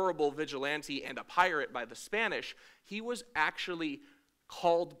horrible vigilante and a pirate by the Spanish, he was actually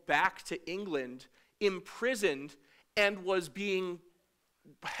called back to England, imprisoned, and was being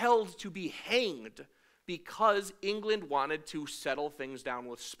held to be hanged because England wanted to settle things down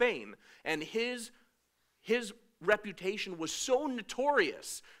with Spain. And his reputation was so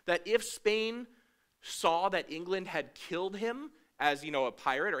notorious that if Spain saw that England had killed him as, a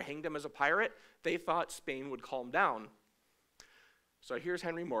pirate or hanged him as a pirate, they thought Spain would calm down. So here's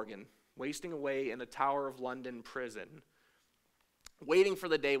Henry Morgan, wasting away in the Tower of London prison, waiting for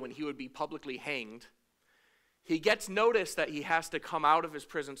the day when he would be publicly hanged. He gets notice that he has to come out of his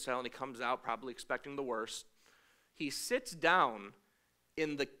prison cell, and he comes out probably expecting the worst. He sits down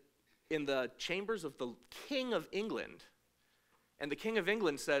in the chambers of the King of England, and the King of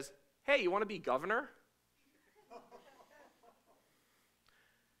England says, hey, you want to be governor?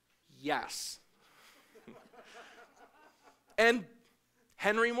 Yes. And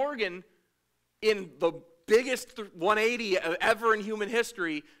Henry Morgan, in the biggest 180 ever in human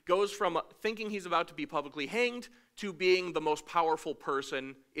history, goes from thinking he's about to be publicly hanged to being the most powerful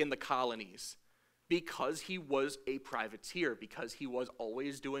person in the colonies because he was a privateer, because he was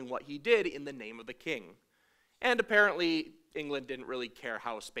always doing what he did in the name of the king. And apparently, England didn't really care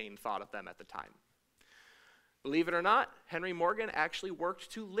how Spain thought of them at the time. Believe it or not, Henry Morgan actually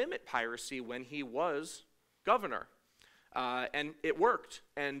worked to limit piracy when he was governor. And it worked.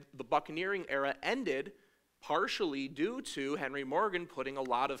 And the buccaneering era ended partially due to Henry Morgan putting a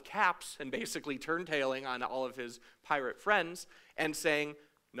lot of caps and basically turntailing on all of his pirate friends and saying,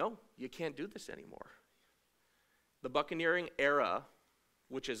 no, you can't do this anymore. The buccaneering era,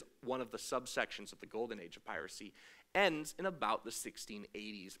 which is one of the subsections of the golden age of piracy, ends in about the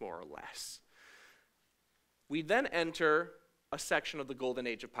 1680s, more or less. We then enter a section of the golden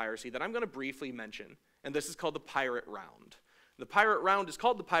age of piracy that I'm going to briefly mention, and this is called the Pirate Round. The Pirate Round is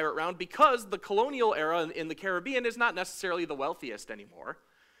called the Pirate Round because the colonial era in the Caribbean is not necessarily the wealthiest anymore.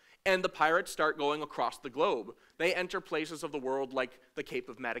 And the pirates start going across the globe. They enter places of the world like the Cape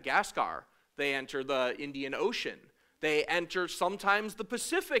of Madagascar. They enter the Indian Ocean. They enter sometimes the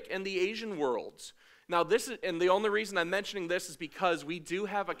Pacific and the Asian worlds. Now and the only reason I'm mentioning this is because we do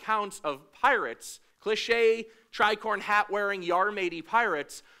have accounts of pirates, cliche tricorn hat-wearing Yarmady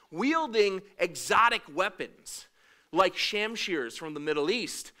pirates wielding exotic weapons like shamshirs from the Middle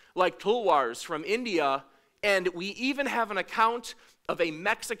East, like tulwars from India, and we even have an account of a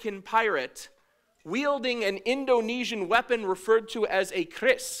Mexican pirate wielding an Indonesian weapon referred to as a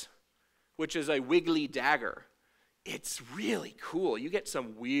kris, which is a wiggly dagger. It's really cool. You get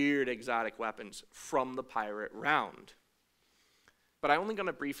some weird exotic weapons from the pirate round. But I'm only going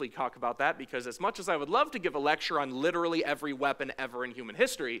to briefly talk about that because as much as I would love to give a lecture on literally every weapon ever in human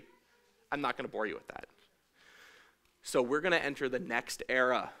history, I'm not going to bore you with that. So we're going to enter the next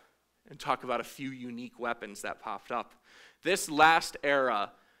era and talk about a few unique weapons that popped up. This last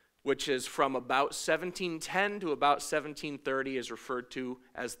era, which is from about 1710 to about 1730, is referred to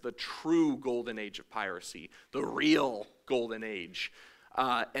as the true golden age of piracy, the real golden age.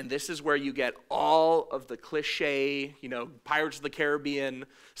 And this is where you get all of the cliche, Pirates of the Caribbean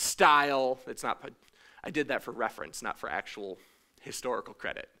style. I did that for reference, not for actual historical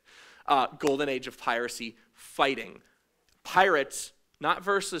credit. Golden age of piracy fighting. Pirates, not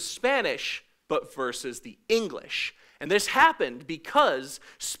versus Spanish, but versus the English. And this happened because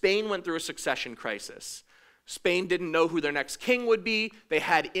Spain went through a succession crisis. Spain didn't know who their next king would be. They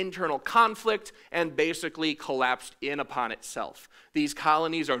had internal conflict and basically collapsed in upon itself. These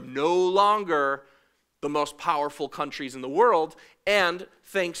colonies are no longer the most powerful countries in the world, and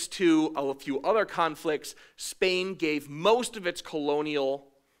thanks to a few other conflicts, Spain gave most of its colonial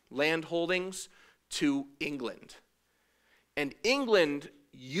land holdings to England. And England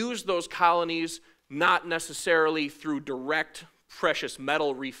used those colonies not necessarily through direct precious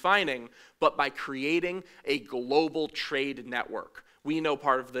metal refining, but by creating a global trade network. We know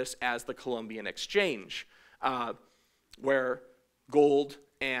part of this as the Columbian Exchange, where gold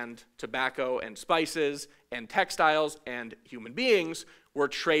and tobacco and spices and textiles and human beings were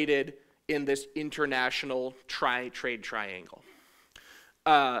traded in this international trade triangle.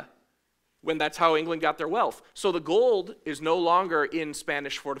 When that's how England got their wealth. So the gold is no longer in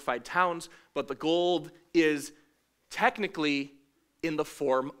Spanish fortified towns, but the gold is technically in the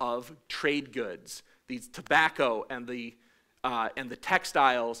form of trade goods. These tobacco and the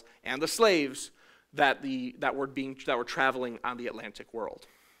textiles and the slaves that were traveling on the Atlantic world.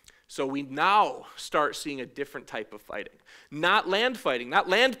 So we now start seeing a different type of fighting. Not land fighting, not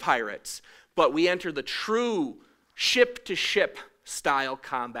land pirates, but we enter the true ship-to-ship style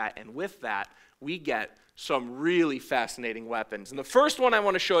combat, and with that, we get some really fascinating weapons. And the first one I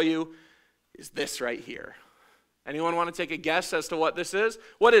want to show you is this right here. Anyone want to take a guess as to what this is?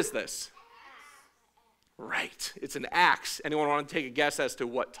 What is this? Right, it's an axe. Anyone want to take a guess as to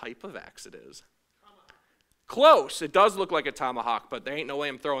what type of axe it is? Tomahawk. Close. It does look like a tomahawk, but there ain't no way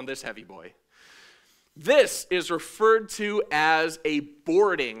I'm throwing this heavy boy. This is referred to as a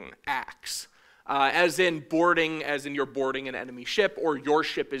boarding axe. As in you're boarding an enemy ship or your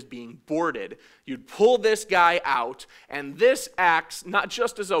ship is being boarded. You'd pull this guy out, and this axe, not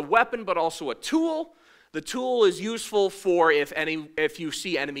just as a weapon but also a tool. The tool is useful for if you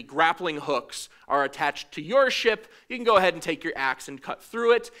see enemy grappling hooks are attached to your ship, you can go ahead and take your axe and cut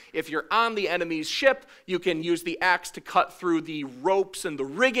through it. If you're on the enemy's ship, you can use the axe to cut through the ropes and the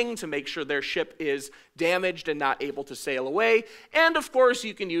rigging to make sure their ship is damaged and not able to sail away. And of course,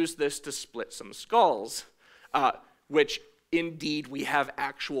 you can use this to split some skulls, which indeed we have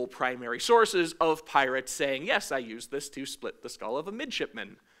actual primary sources of pirates saying, yes, I used this to split the skull of a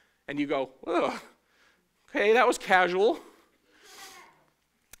midshipman. And you go, ugh. Okay, that was casual.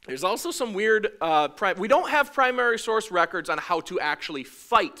 There's also some weird, we don't have primary source records on how to actually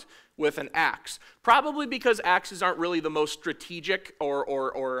fight with an axe. Probably because axes aren't really the most strategic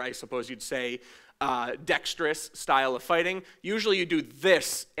or I suppose you'd say dexterous style of fighting. Usually you do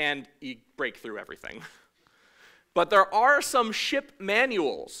this and you break through everything. But there are some ship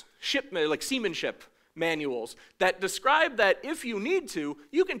manuals, like seamanship manuals, that describe that if you need to,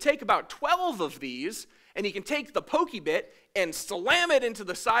 you can take about 12 of these and you can take the pokey bit and slam it into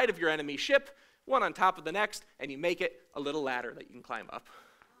the side of your enemy ship, one on top of the next, and you make it a little ladder that you can climb up.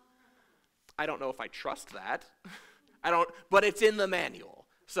 I don't know if I trust that. But it's in the manual.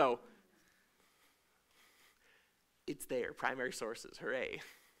 So it's there, primary sources, hooray.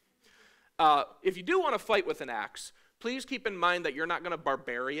 If you do want to fight with an axe, please keep in mind that you're not going to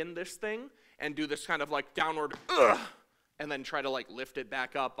barbarian this thing and do this kind of like downward, and then try to like lift it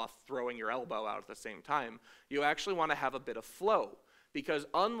back up while throwing your elbow out at the same time. You actually want to have a bit of flow, because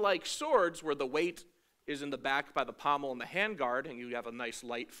unlike swords where the weight is in the back by the pommel and the handguard and you have a nice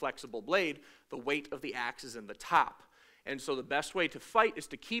light flexible blade, the weight of the axe is in the top. And so the best way to fight is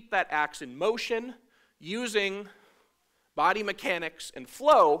to keep that axe in motion using body mechanics and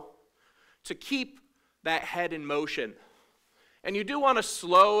flow to keep that head in motion. And you do want to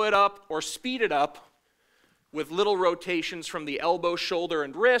slow it up or speed it up with little rotations from the elbow, shoulder,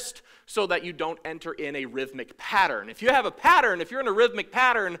 and wrist so that you don't enter in a rhythmic pattern. If you have a pattern, if you're in a rhythmic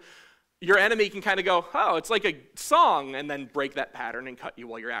pattern, your enemy can kind of go, oh, it's like a song, and then break that pattern and cut you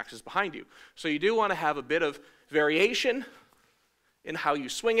while your axe is behind you. So you do want to have a bit of variation in how you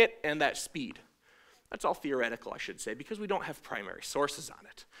swing it and that speed. That's all theoretical, I should say, because we don't have primary sources on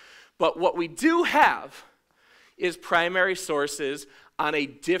it. But what we do have is primary sources on a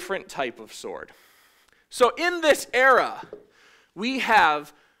different type of sword. So in this era, we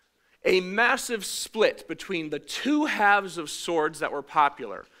have a massive split between the two halves of swords that were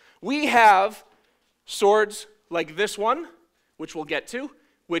popular. We have swords like this one, which we'll get to,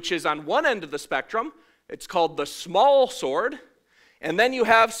 which is on one end of the spectrum. It's called the small sword. And then you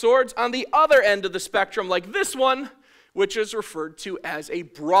have swords on the other end of the spectrum like this one, which is referred to as a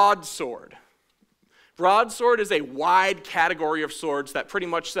broadsword. Broadsword is a wide category of swords that pretty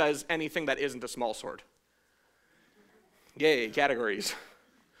much says anything that isn't a small sword. Yay, categories.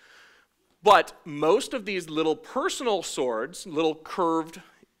 But most of these little personal swords, little curved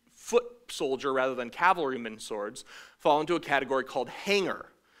foot soldier rather than cavalryman swords, fall into a category called hanger.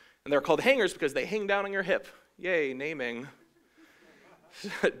 And they're called hangers because they hang down on your hip. Yay, naming.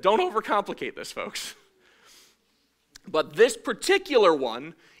 Don't overcomplicate this, folks. But this particular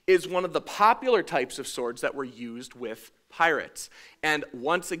one is one of the popular types of swords that were used with pirates. And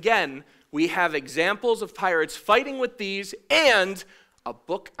once again, we have examples of pirates fighting with these and a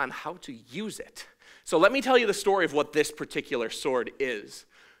book on how to use it. So let me tell you the story of what this particular sword is.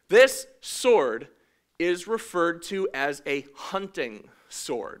 This sword is referred to as a hunting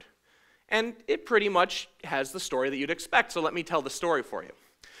sword. And it pretty much has the story that you'd expect, so let me tell the story for you.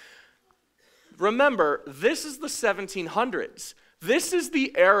 Remember, this is the 1700s. This is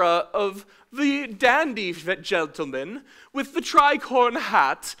the era of the dandy gentleman with the tricorn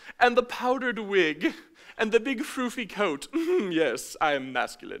hat and the powdered wig and the big froofy coat. Yes, I am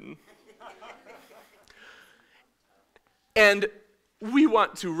masculine. And we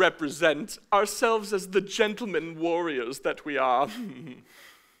want to represent ourselves as the gentleman warriors that we are.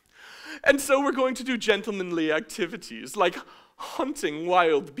 And so we're going to do gentlemanly activities like hunting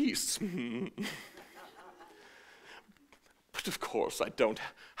wild beasts. But of course, I don't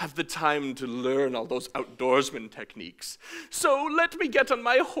have the time to learn all those outdoorsman techniques. So let me get on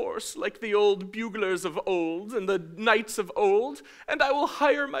my horse like the old buglers of old and the knights of old, and I will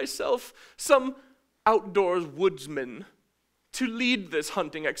hire myself some outdoors woodsman to lead this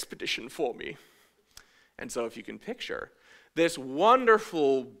hunting expedition for me. And so if you can picture, this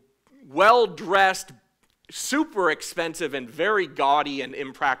wonderful, well-dressed, super expensive, and very gaudy and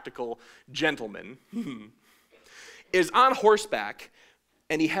impractical gentleman is on horseback,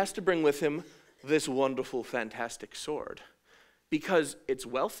 and he has to bring with him this wonderful, fantastic sword because it's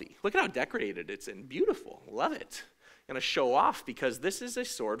wealthy. Look at how decorated it's in. Beautiful. Love it. I'm going to show off because this is a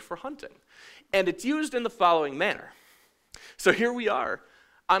sword for hunting. And it's used in the following manner. So here we are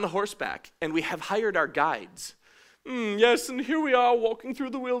on horseback, and we have hired our guides. Yes, and here we are walking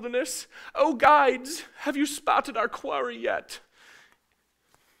through the wilderness. Oh, guides, have you spotted our quarry yet?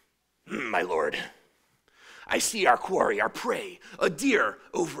 My lord, I see our quarry, our prey, a deer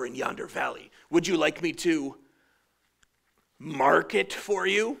over in yonder valley. Would you like me to mark it for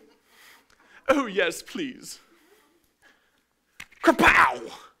you? Oh, yes, please.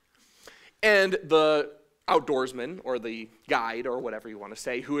 Kapow! And the outdoorsman, or the guide, or whatever you want to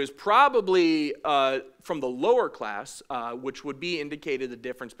say, who is probably from the lower class, which would be indicated the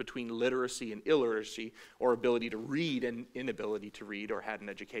difference between literacy and illiteracy, or ability to read and inability to read, or had an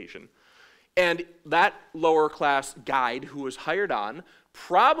education. And that lower class guide who was hired on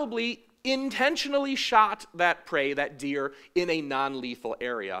probably intentionally shot that prey, that deer, in a non-lethal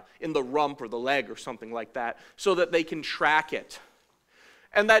area, in the rump or the leg or something like that, so that they can track it.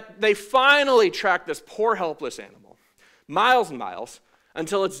 And that they finally track this poor helpless animal, miles and miles,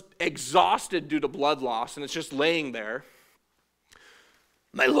 until it's exhausted due to blood loss and it's just laying there.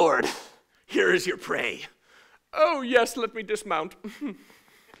 My lord, here is your prey. Oh yes, let me dismount.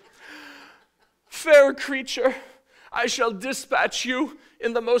 Fair creature, I shall dispatch you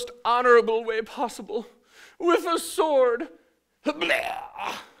in the most honorable way possible, with a sword.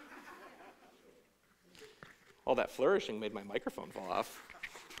 Blah. All that flourishing made my microphone fall off.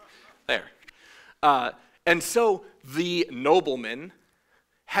 There. And so the nobleman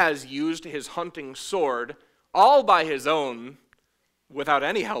has used his hunting sword all by his own, without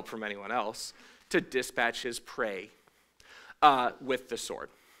any help from anyone else, to dispatch his prey with the sword.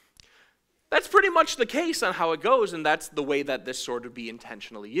 That's pretty much the case on how it goes, and that's the way that this sword would be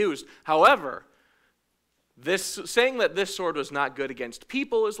intentionally used. However, Saying that this sword was not good against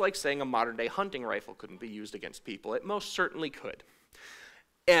people is like saying a modern-day hunting rifle couldn't be used against people. It most certainly could.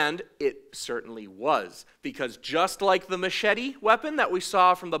 And it certainly was, because just like the machete weapon that we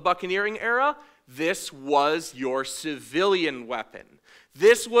saw from the buccaneering era, this was your civilian weapon.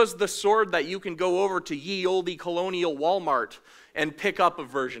 This was the sword that you can go over to ye olde colonial Walmart and pick up a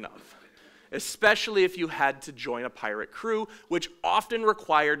version of, especially if you had to join a pirate crew, which often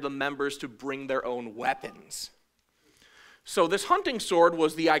required the members to bring their own weapons. So this hunting sword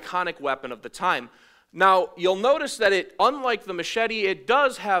was the iconic weapon of the time. Now, you'll notice that unlike the machete, it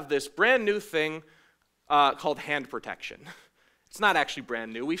does have this brand new thing called hand protection. It's not actually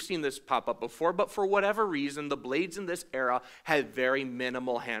brand new. We've seen this pop up before, but for whatever reason, the blades in this era had very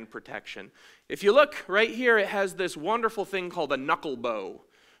minimal hand protection. If you look right here, it has this wonderful thing called a knuckle bow.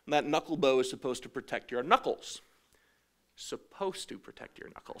 And that knuckle bow is supposed to protect your knuckles. Supposed to protect your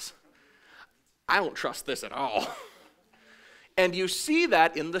knuckles. I don't trust this at all. And you see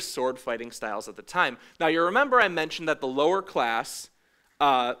that in the sword fighting styles at the time. Now, you remember I mentioned that the lower class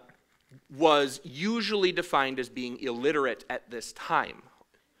was usually defined as being illiterate at this time.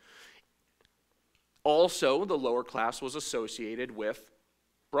 Also, the lower class was associated with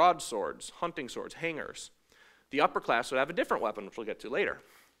broadswords, hunting swords, hangers. The upper class would have a different weapon, which we'll get to later.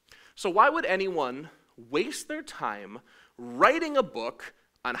 So why would anyone waste their time writing a book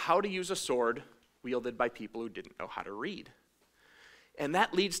on how to use a sword wielded by people who didn't know how to read? And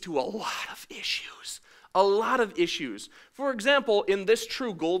that leads to a lot of issues. A lot of issues. For example, in this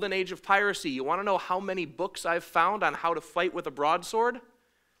true golden age of piracy, you want to know how many books I've found on how to fight with a broadsword?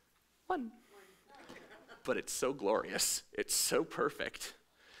 One. But it's so glorious, it's so perfect,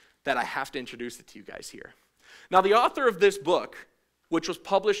 that I have to introduce it to you guys here. Now, the author of this book, which was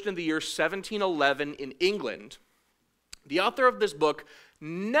published in the year 1711 in England, the author of this book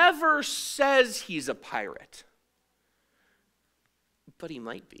never says he's a pirate. But he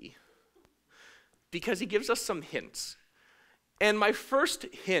might be, because he gives us some hints. And my first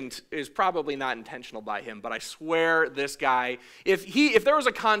hint is probably not intentional by him, but I swear this guy, if there was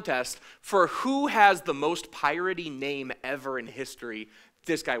a contest for who has the most piratey name ever in history,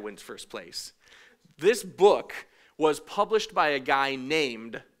 this guy wins first place. This book was published by a guy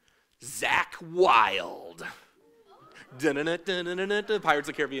named Zach Wilde. Pirates of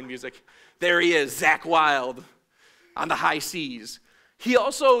the Caribbean music. There he is, Zach Wilde, on the high seas. He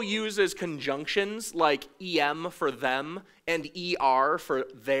also uses conjunctions like em for them, and er for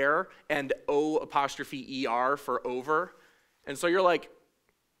there, and o''er for over. And so you're like,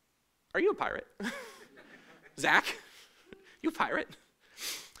 are you a pirate? Zach, you a pirate?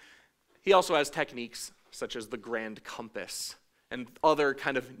 He also has techniques such as the grand compass and other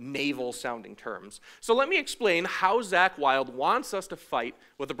kind of naval-sounding terms. So let me explain how Zach Wilde wants us to fight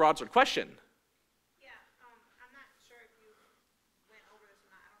with a broadsword. Question?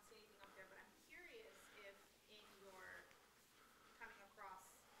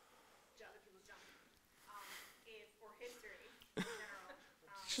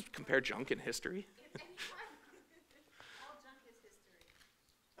 Just compare junk in history. All junk is history,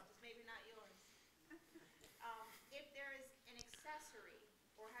 just maybe not yours. If there is an accessory,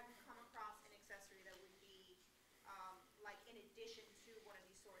 or have you come across an accessory that would be like in addition to one of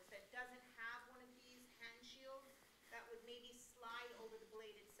these swords that doesn't have one of these hand shields that would maybe slide over the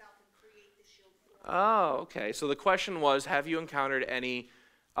blade itself and create the shield form? Oh, okay. So the question was, have you encountered any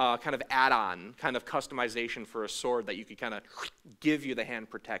kind of add-on, kind of customization for a sword that you could kind of give you the hand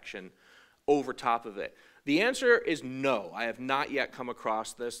protection over top of it? The answer is no. I have not yet come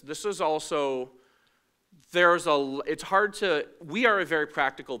across this. This is also, it's hard to, we are a very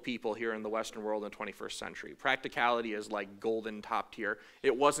practical people here in the Western world in the 21st century. Practicality is like golden top tier.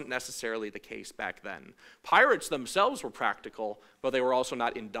 It wasn't necessarily the case back then. Pirates themselves were practical, but they were also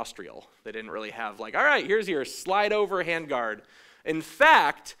not industrial. They didn't really have like, all right, here's your slide over handguard. In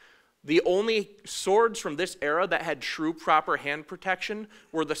fact, the only swords from this era that had true proper hand protection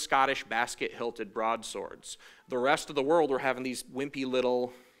were the Scottish basket-hilted broadswords. The rest of the world were having these wimpy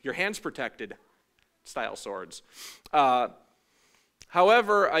little, your hands protected style swords.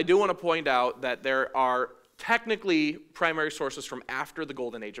 However, I do want to point out that there are technically primary sources from after the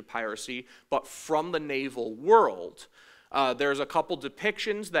golden age of piracy, but from the naval world. There's a couple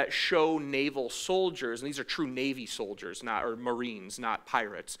depictions that show naval soldiers, and these are true Navy soldiers, or Marines, not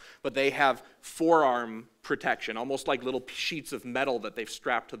pirates, but they have forearm protection, almost like little sheets of metal that they've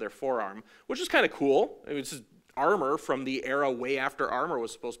strapped to their forearm, which is kind of cool. I mean, this is armor from the era way after armor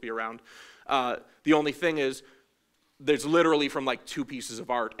was supposed to be around. The only thing is, there's literally from like 2 pieces of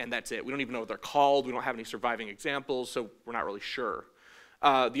art, and that's it. We don't even know what they're called. We don't have any surviving examples, so we're not really sure.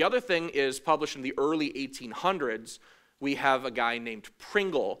 The other thing is published in the early 1800s. We have a guy named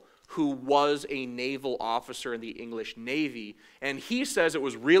Pringle, who was a naval officer in the English Navy, and he says it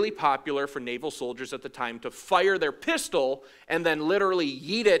was really popular for naval soldiers at the time to fire their pistol and then literally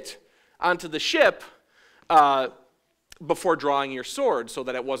yeet it onto the ship before drawing your sword so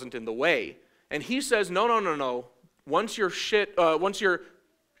that it wasn't in the way. And he says, no. Once your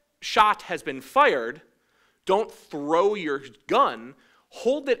shot has been fired, don't throw your gun,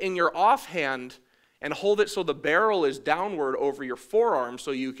 hold it in your offhand and hold it so the barrel is downward over your forearm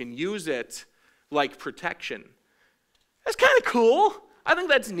so you can use it like protection. That's kind of cool. I think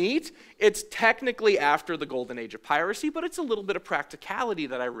that's neat. It's technically after the golden age of piracy, but it's a little bit of practicality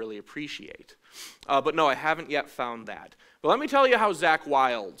that I really appreciate. But no, I haven't yet found that. But let me tell you how Zach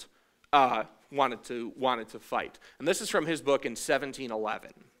Wild wanted to fight. And this is from his book in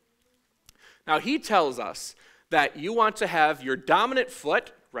 1711. Now he tells us that you want to have your dominant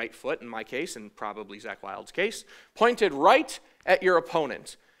foot, right foot in my case, and probably Zach Wild's case, pointed right at your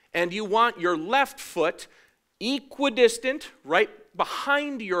opponent. And you want your left foot equidistant, right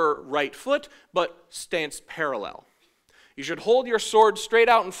behind your right foot, but stance parallel. You should hold your sword straight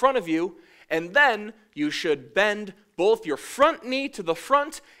out in front of you, and then you should bend both your front knee to the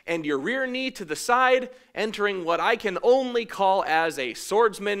front and your rear knee to the side, entering what I can only call as a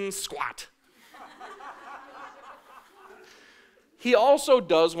swordsman squat. He also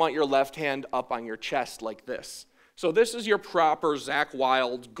does want your left hand up on your chest like this. So this is your proper Zach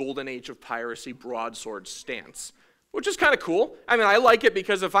Wild Golden Age of Piracy broadsword stance, which is kind of cool. I mean, I like it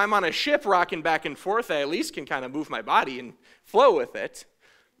because if I'm on a ship rocking back and forth, I at least can kind of move my body and flow with it.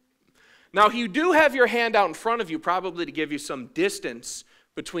 Now, you do have your hand out in front of you probably to give you some distance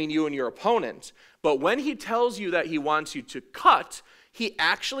between you and your opponent. But when he tells you that he wants you to cut, he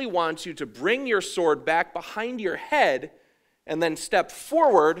actually wants you to bring your sword back behind your head and then step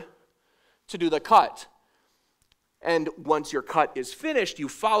forward to do the cut. And once your cut is finished, you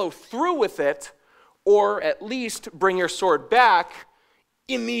follow through with it, or at least bring your sword back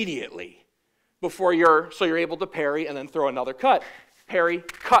immediately so you're able to parry and then throw another cut. Parry,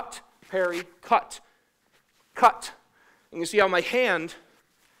 cut, parry, cut, cut. And you see how my hand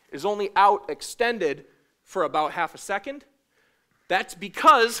is only out extended for about half a second? That's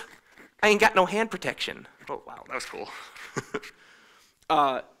because I ain't got no hand protection. Oh, wow, that was cool.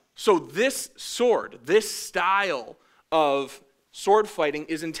 So this sword, this style of sword fighting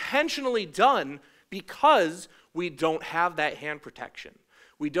is intentionally done because we don't have that hand protection.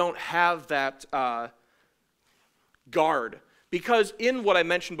 We don't have that guard. Because in what I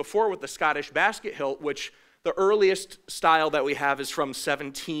mentioned before with the Scottish basket hilt, which the earliest style that we have is from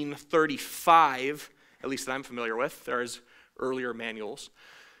 1735, at least that I'm familiar with. There's earlier manuals.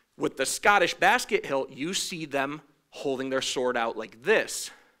 With the Scottish basket hilt, you see them holding their sword out like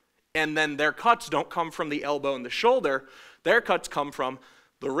this. And then their cuts don't come from the elbow and the shoulder. Their cuts come from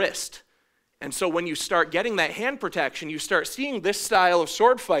the wrist. And so when you start getting that hand protection, you start seeing this style of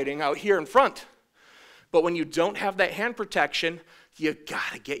sword fighting out here in front. But when you don't have that hand protection, you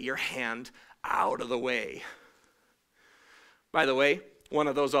gotta get your hand out of the way. By the way, one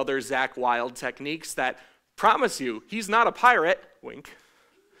of those other Zach Wild techniques that promise you he's not a pirate, wink,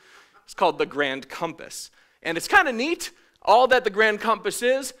 it's called the Grand Compass. And it's kind of neat. All that the Grand Compass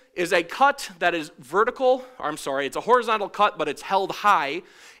is a cut that is vertical, it's a horizontal cut, but it's held high,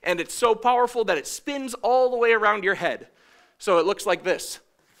 and it's so powerful that it spins all the way around your head. So it looks like this.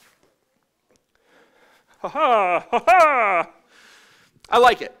 Ha ha, ha ha. I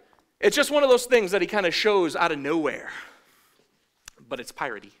like it. It's just one of those things that he kind of shows out of nowhere. But it's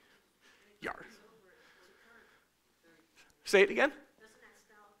piratey. Yar. Say it again?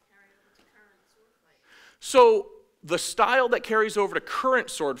 So the style that carries over to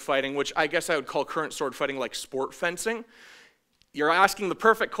current sword fighting, which I guess I would call current sword fighting like sport fencing, you're asking the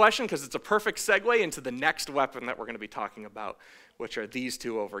perfect question because it's a perfect segue into the next weapon that we're going to be talking about, which are these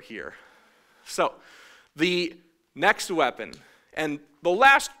two over here. So the next weapon, and the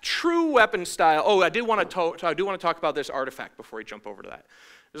last true weapon style, I do want to talk about this artifact before we jump over to that.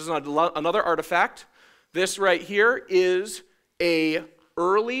 This is another artifact. This right here is a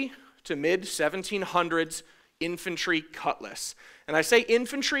early to mid-1700s infantry cutlass. And I say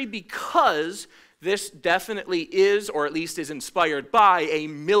infantry because this definitely is, or at least is inspired by, a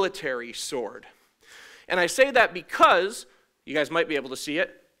military sword. And I say that because, you guys might be able to see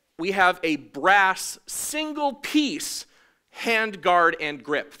it, we have a brass single-piece hand guard and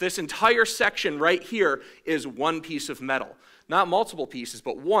grip. This entire section right here is one piece of metal. Not multiple pieces,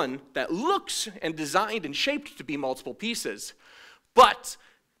 but one that looks and designed and shaped to be multiple pieces. But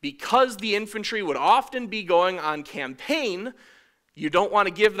because the infantry would often be going on campaign, You don't want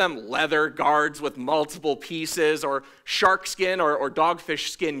to give them leather guards with multiple pieces or shark skin or dogfish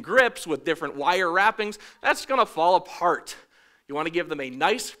skin grips with different wire wrappings. That's going to fall apart. You want to give them a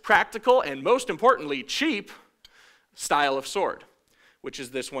nice, practical, and most importantly, cheap style of sword, which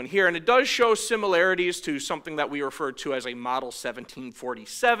is this one here. And it does show similarities to something that we refer to as a Model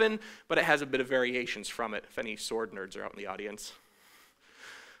 1747, but it has a bit of variations from it, if any sword nerds are out in the audience.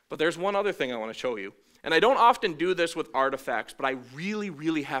 But there's one other thing I want to show you. And I don't often do this with artifacts, but I really,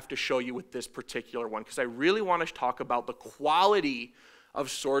 really have to show you with this particular one, because I really want to talk about the quality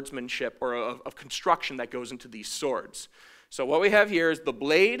of swordsmanship or of construction that goes into these swords. So what we have here is the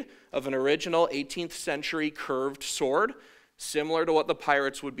blade of an original 18th century curved sword, similar to what the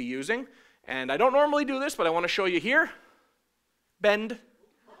pirates would be using. And I don't normally do this, but I want to show you here. Bend.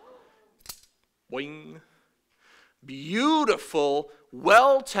 Boing. Beautiful,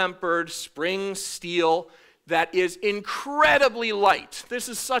 well-tempered spring steel that is incredibly light. This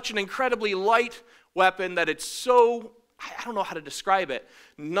is such an incredibly light weapon that it's so, I don't know how to describe it.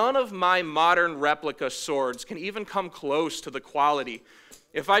 None of my modern replica swords can even come close to the quality.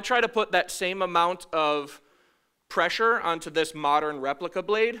 If I try to put that same amount of pressure onto this modern replica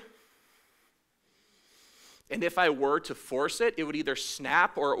blade, and if I were to force it, it would either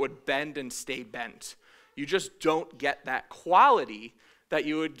snap or it would bend and stay bent. You just don't get that quality that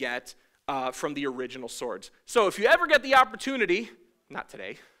you would get from the original swords. So if you ever get the opportunity, not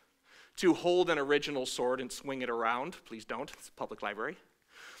today, to hold an original sword and swing it around, please don't, it's a public library,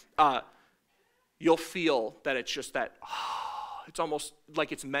 you'll feel that it's just that, it's almost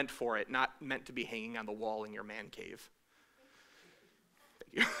like it's meant for it, not meant to be hanging on the wall in your man cave.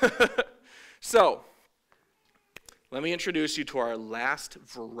 Thank you. So, let me introduce you to our last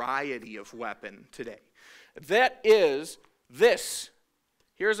variety of weapon today. That is this.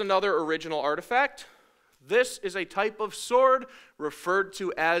 Here's another original artifact. This is a type of sword referred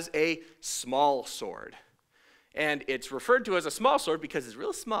to as a small sword. And it's referred to as a small sword because it's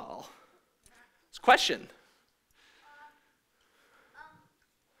real small. It's a question.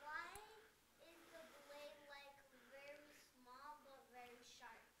 Why is the blade very small but very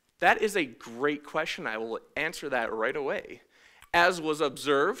sharp? That is a great question. I will answer that right away. As was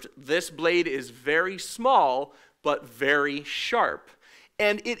observed, this blade is very small, but very sharp.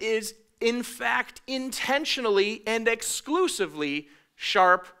 And it is, in fact, intentionally and exclusively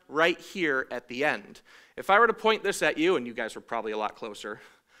sharp right here at the end. If I were to point this at you, and you guys are probably a lot closer,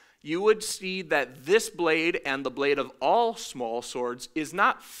 you would see that this blade and the blade of all small swords is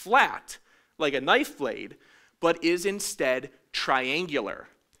not flat like a knife blade, but is instead triangular.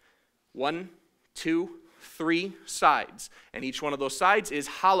 1, 2, 3 sides, and each one of those sides is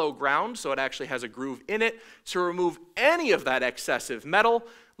hollow ground, so it actually has a groove in it to remove any of that excessive metal,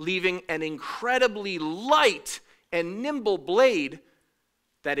 leaving an incredibly light and nimble blade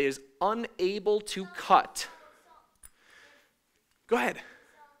that is unable to cut. Go ahead.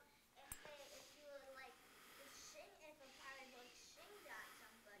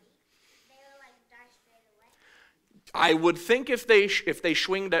 I would think if they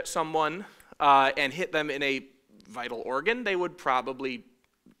swinged at someone and hit them in a vital organ, they would probably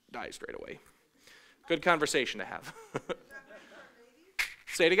die straight away. Good conversation to have.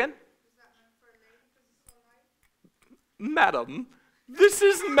 Say it again? Madam, this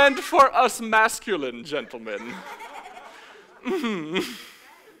is meant for us masculine gentlemen.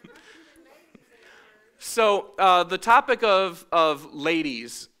 So the topic of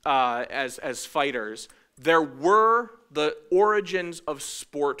ladies as fighters, there were the origins of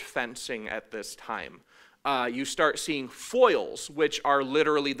sport fencing at this time. You start seeing foils, which are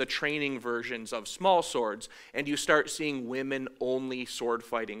literally the training versions of small swords, and you start seeing women-only sword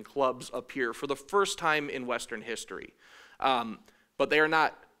fighting clubs appear for the first time in Western history. But they are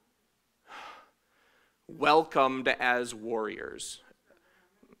not welcomed as warriors.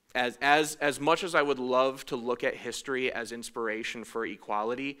 As much as I would love to look at history as inspiration for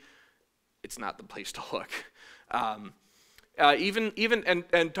equality, it's not the place to look. Even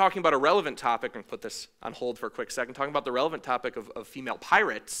talking about a relevant topic, and put this on hold for a quick second, talking about the relevant topic of female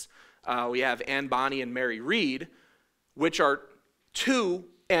pirates, we have Anne Bonny and Mary Read, which are two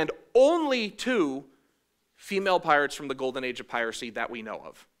and only two female pirates from the golden age of piracy that we know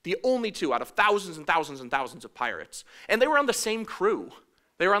of. The only two out of thousands and thousands and thousands of pirates. And they were on the same crew.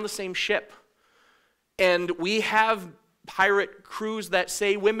 They were on the same ship. And we have pirate crews that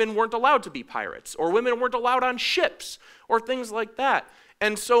say women weren't allowed to be pirates, or women weren't allowed on ships, or things like that.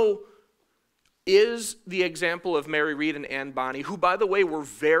 And so is the example of Mary Read and Anne Bonny, who, by the way, were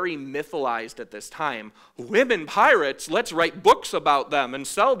very mythologized at this time, women pirates, let's write books about them and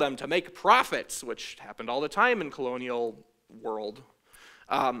sell them to make profits, which happened all the time in colonial world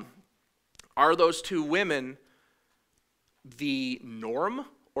Are those two women the norm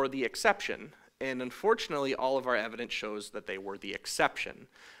or the exception? And unfortunately, all of our evidence shows that they were the exception.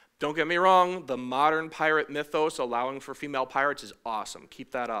 Don't get me wrong, the modern pirate mythos allowing for female pirates is awesome.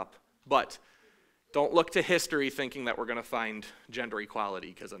 Keep that up. But don't look to history thinking that we're going to find gender equality,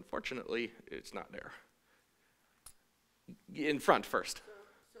 because unfortunately, it's not there. In front first.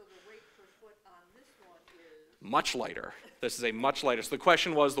 So the weight per foot on this one is? Much lighter. This is a much lighter. So the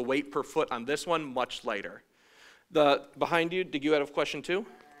question was the weight per foot on this one, much lighter. The behind you, did you have a question too?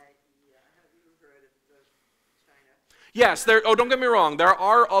 Yeah, have you heard of the China? Yes, don't get me wrong, there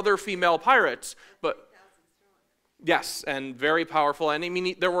are other female pirates, but yes, and very powerful. And I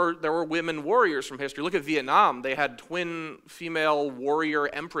mean, there were women warriors from history. Look at Vietnam. They had twin female warrior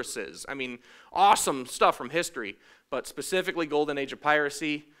empresses. I mean, awesome stuff from history. But specifically Golden Age of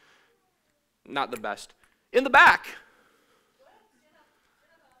piracy, not the best. In the back.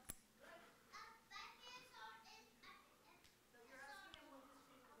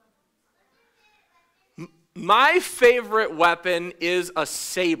 My favorite weapon is a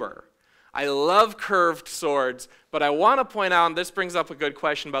saber. I love curved swords, but I want to point out, and this brings up a good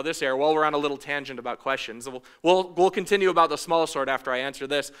question about this era. While we're on a little tangent about questions, we'll continue about the small sword after I answer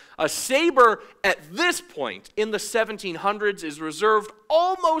this. A saber at this point in the 1700s is reserved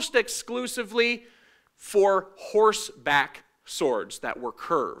almost exclusively for horseback swords that were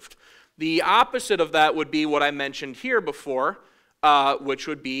curved. The opposite of that would be what I mentioned here before, which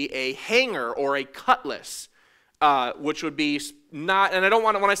would be a hanger or a cutlass. Which would be not, and I don't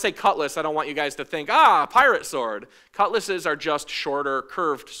want to, when I say cutlass, I don't want you guys to think, pirate sword. Cutlasses are just shorter,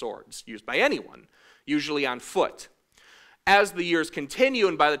 curved swords used by anyone, usually on foot. As the years continue,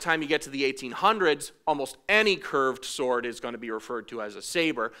 and by the time you get to the 1800s, almost any curved sword is going to be referred to as a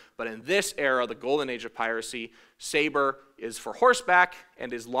saber. But in this era, the golden age of piracy, saber is for horseback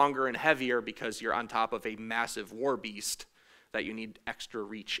and is longer and heavier because you're on top of a massive war beast that you need extra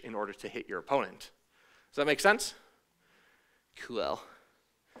reach in order to hit your opponent. Does that make sense? Cool.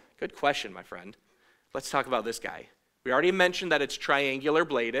 Good question, my friend. Let's talk about this guy. We already mentioned that it's triangular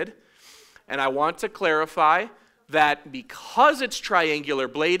bladed, and I want to clarify that because it's triangular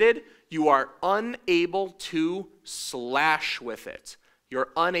bladed, you are unable to slash with it. You're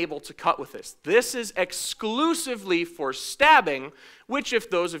unable to cut with this. This is exclusively for stabbing, which if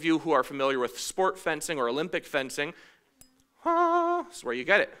those of you who are familiar with sport fencing or Olympic fencing, that's where you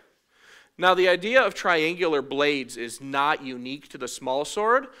get it. Now, the idea of triangular blades is not unique to the small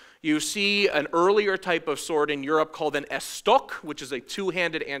sword. You see an earlier type of sword in Europe called an estoc, which is a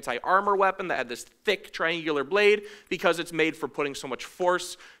two-handed anti-armor weapon that had this thick triangular blade because it's made for putting so much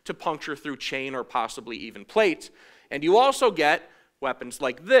force to puncture through chain or possibly even plate. And you also get weapons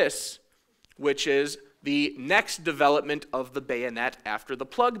like this, which is the next development of the bayonet after the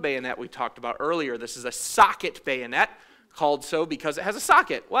plug bayonet we talked about earlier. This is a socket bayonet, called so because it has a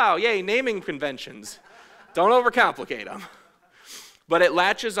socket. Wow, yay, naming conventions. Don't overcomplicate them. But it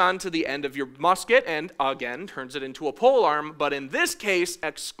latches onto the end of your musket and, again, turns it into a polearm, but in this case,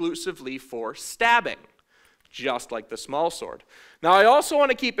 exclusively for stabbing, just like the small sword. Now, I also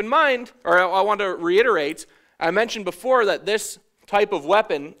want to keep in mind, or I want to reiterate, I mentioned before that this type of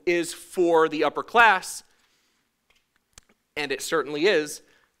weapon is for the upper class, and it certainly is,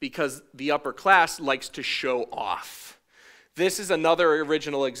 because the upper class likes to show off. This is another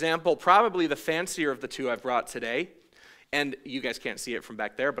original example, probably the fancier of the two I've brought today. And you guys can't see it from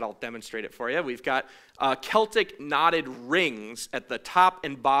back there, but I'll demonstrate it for you. We've got Celtic knotted rings at the top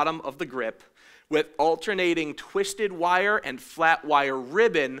and bottom of the grip with alternating twisted wire and flat wire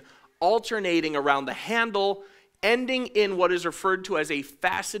ribbon alternating around the handle, ending in what is referred to as a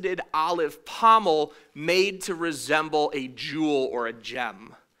faceted olive pommel made to resemble a jewel or a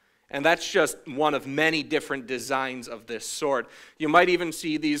gem. And that's just one of many different designs of this sword. You might even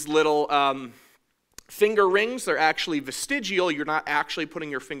see these little finger rings. They're actually vestigial. You're not actually putting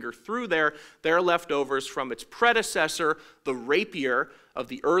your finger through there. They're leftovers from its predecessor, the rapier of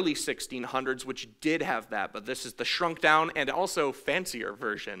the early 1600s, which did have that. But this is the shrunk down and also fancier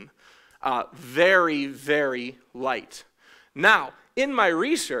version. Very, very light. Now, in my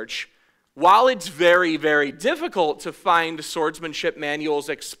research, while it's very, very difficult to find swordsmanship manuals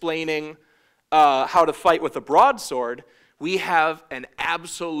explaining how to fight with a broadsword, we have an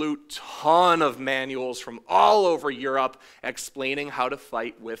absolute ton of manuals from all over Europe explaining how to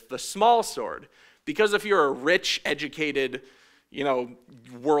fight with the small sword. Because if you're a rich, educated,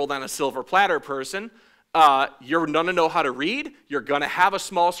 world on a silver platter person, you're going to know how to read, you're going to have a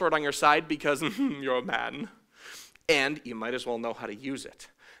small sword on your side because you're a man. and you might as well know how to use it.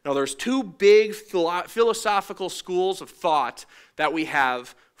 Now, there's two big philosophical schools of thought that we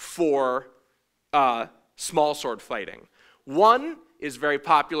have for small sword fighting. One is very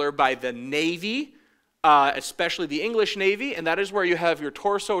popular by the Navy, especially the English Navy, and that is where you have your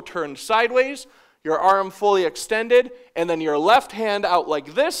torso turned sideways, your arm fully extended, and then your left hand out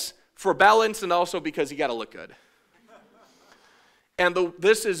like this for balance and also because you got to look good. And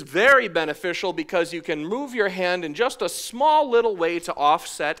this is very beneficial because you can move your hand in just a small little way to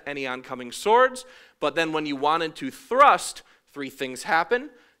offset any oncoming swords, but then when you wanted to thrust, three things happen.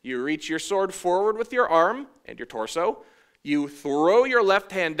 You reach your sword forward with your arm and your torso, you throw your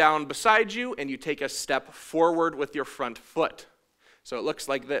left hand down beside you, and you take a step forward with your front foot. So it looks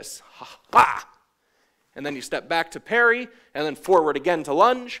like this. Ha, ha. And then you step back to parry, and then forward again to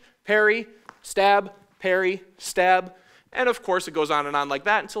lunge, parry, stab, and of course it goes on and on like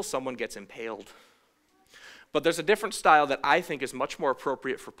that until someone gets impaled. But there's a different style that I think is much more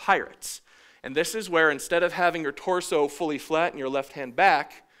appropriate for pirates. And this is where instead of having your torso fully flat and your left hand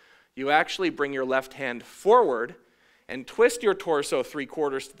back, you actually bring your left hand forward and twist your torso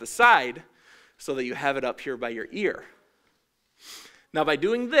 3/4 to the side so that you have it up here by your ear. Now by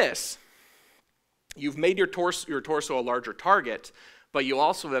doing this, you've made your torso a larger target, but you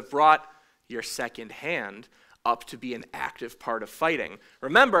also have brought your second hand up to be an active part of fighting.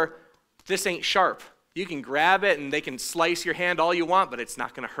 Remember, this ain't sharp. You can grab it and they can slice your hand all you want, but it's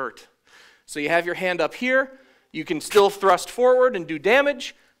not going to hurt. So you have your hand up here. You can still thrust forward and do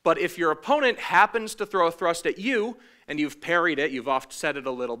damage, but if your opponent happens to throw a thrust at you and you've parried it, you've offset it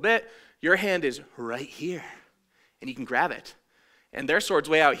a little bit, your hand is right here and you can grab it. And their sword's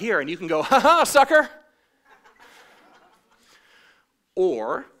way out here and you can go, ha-ha, sucker!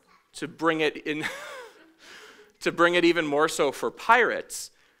 Or, to bring it in... To bring it even more so for pirates,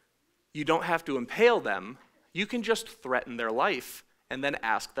 you don't have to impale them. You can just threaten their life and then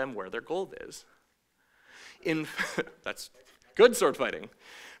ask them where their gold is. That's good sword fighting.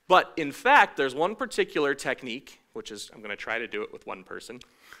 But in fact, there's one particular technique, which is, I'm going to try to do it with one person,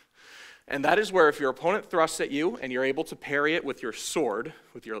 and that is where if your opponent thrusts at you and you're able to parry it with your sword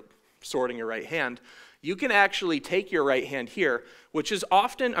in your right hand, you can actually take your right hand here, which is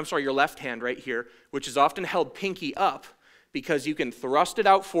often, your left hand right here, which is often held pinky up because you can thrust it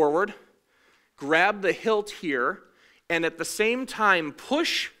out forward, grab the hilt here, and at the same time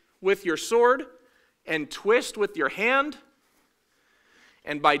push with your sword and twist with your hand.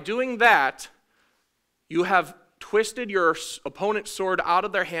 And by doing that, you have twisted your opponent's sword out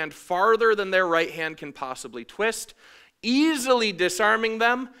of their hand farther than their right hand can possibly twist, easily disarming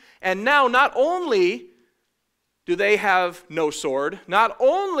them. And now not only do they have no sword, not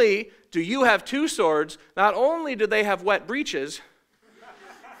only do you have two swords, not only do they have wet breeches,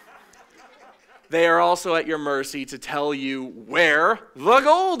 they are also at your mercy to tell you where the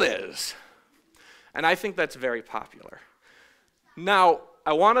gold is. And I think that's very popular. Now,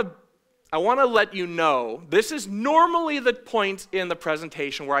 I want to let you know, this is normally the point in the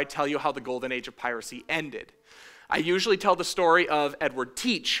presentation where I tell you how the golden age of piracy ended. I usually tell the story of Edward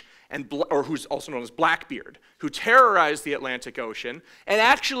Teach, or who's also known as Blackbeard, who terrorized the Atlantic Ocean and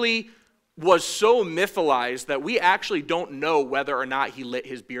actually was so mythologized that we actually don't know whether or not he lit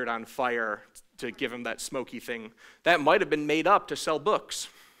his beard on fire to give him that smoky thing. That might have been made up to sell books.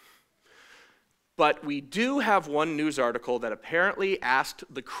 But we do have one news article that apparently asked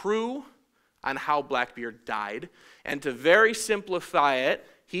the crew on how Blackbeard died, and to very simplify it,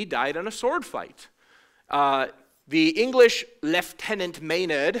 he died in a sword fight. The English Lieutenant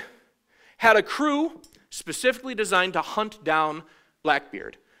Maynard had a crew specifically designed to hunt down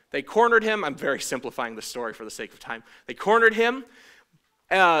Blackbeard. They cornered him. I'm very simplifying the story for the sake of time. They cornered him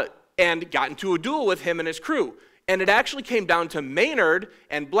and got into a duel with him and his crew. And it actually came down to Maynard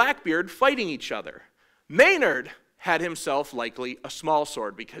and Blackbeard fighting each other. Maynard had himself likely a small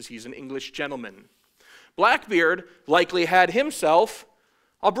sword because he's an English gentleman. Blackbeard likely had himself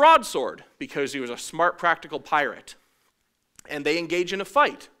a broadsword because he was a smart, practical pirate. And they engage in a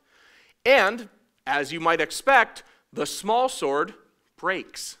fight. And, as you might expect, the small sword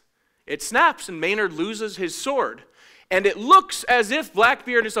breaks. It snaps and Maynard loses his sword. And it looks as if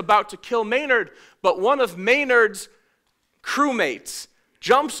Blackbeard is about to kill Maynard, but one of Maynard's crewmates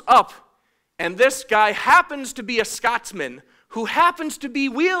jumps up, and this guy happens to be a Scotsman who happens to be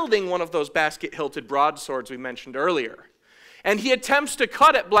wielding one of those basket-hilted broadswords we mentioned earlier. And he attempts to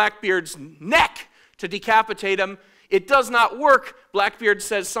cut at Blackbeard's neck to decapitate him. It does not work. Blackbeard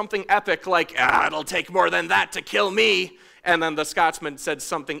says something epic like, it'll take more than that to kill me. And then the Scotsman said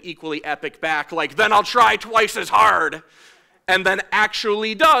something equally epic back, like, then I'll try twice as hard. and then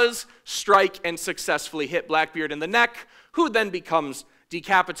actually does strike and successfully hit Blackbeard in the neck, who then becomes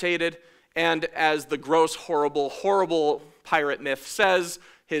decapitated, and as the gross, horrible, horrible pirate myth says,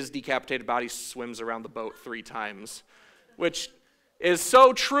 his decapitated body swims around the boat 3 times, which is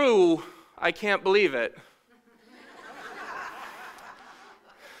so true, I can't believe it.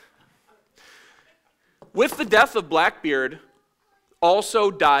 With the death of Blackbeard,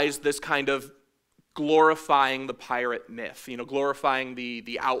 also dies this kind of glorifying the pirate myth, glorifying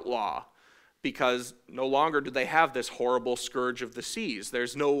the outlaw, because no longer do they have this horrible scourge of the seas.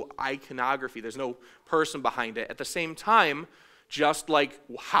 There's no iconography, there's no person behind it. At the same time, just like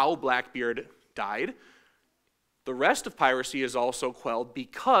how Blackbeard died, the rest of piracy is also quelled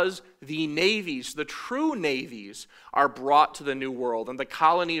because the navies, the true navies, are brought to the New World, and the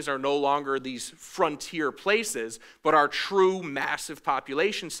colonies are no longer these frontier places, but are true massive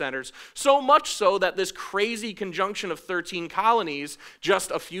population centers, so much so that this crazy conjunction of 13 colonies,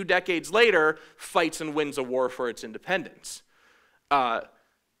 just a few decades later, fights and wins a war for its independence.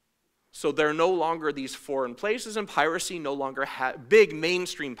 So they're no longer these foreign places, and piracy no longer big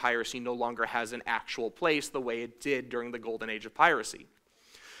mainstream piracy no longer has an actual place the way it did during the golden age of piracy.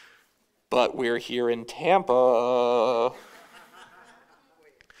 But we're here in Tampa.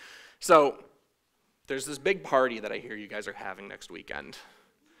 So there's this big party that I hear you guys are having next weekend.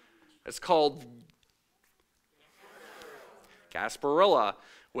 It's called Gasparilla,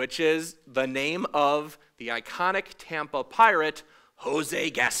 which is the name of the iconic Tampa pirate, Jose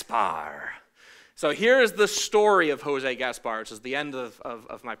Gaspar. So here's the story of Jose Gaspar, which is the end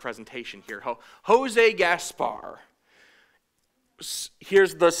of my presentation here. Jose Gaspar.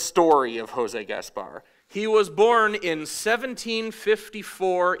 Here's the story of Jose Gaspar. He was born in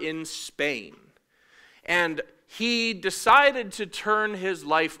 1754 in Spain, and he decided to turn his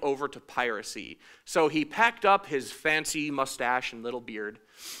life over to piracy. So he packed up his fancy mustache and little beard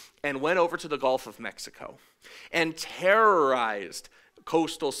and went over to the Gulf of Mexico and terrorized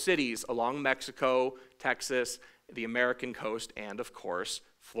coastal cities along Mexico, Texas, the American coast, and of course,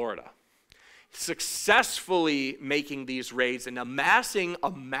 Florida. Successfully making these raids and amassing a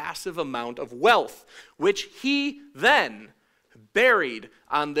massive amount of wealth, which he then buried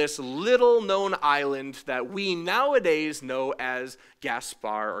on this little-known island that we nowadays know as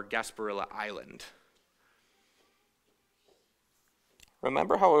Gaspar or Gasparilla Island.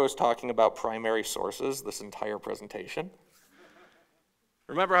 Remember how I was talking about primary sources this entire presentation?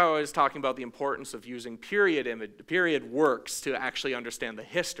 Remember how I was talking about the importance of using period works to actually understand the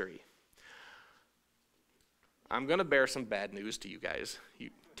history? I'm going to bear some bad news to you guys, you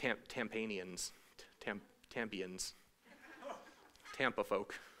Tampanians, Tampians, Tampa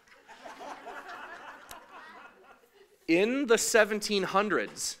folk. In the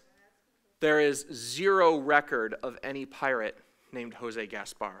 1700s, there is zero record of any pirate named Jose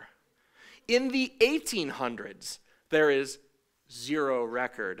Gaspar. In the 1800s, there is zero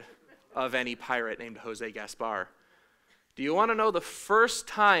record of any pirate named Jose Gaspar. Do you want to know the first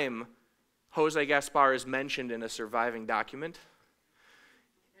time Jose Gaspar is mentioned in a surviving document?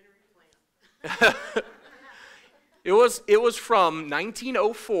 It was from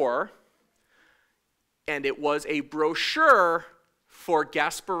 1904, and it was a brochure for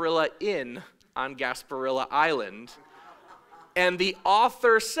Gasparilla Inn on Gasparilla Island. And the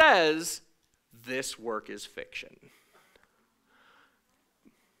author says, this work is fiction.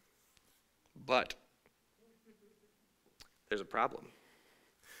 But there's a problem.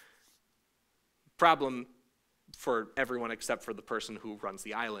 Problem for everyone except for the person who runs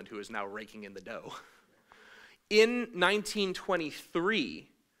the island, who is now raking in the dough. In 1923,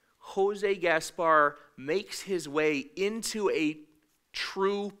 Jose Gaspar makes his way into a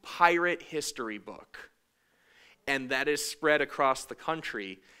true pirate history book. And that is spread across the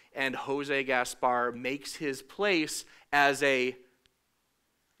country. And Jose Gaspar makes his place as a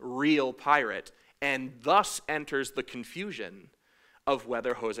real pirate, and thus enters the confusion of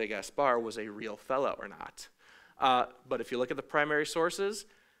whether Jose Gaspar was a real fellow or not. But if you look at the primary sources,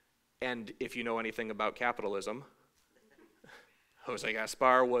 and if you know anything about capitalism, Jose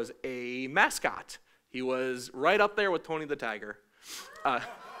Gaspar was a mascot. He was right up there with Tony the Tiger.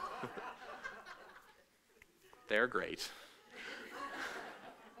 They're great.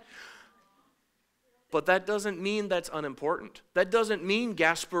 But that doesn't mean that's unimportant. That doesn't mean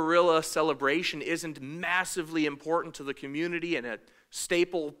Gasparilla celebration isn't massively important to the community and a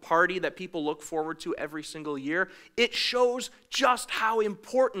staple party that people look forward to every single year. It shows just how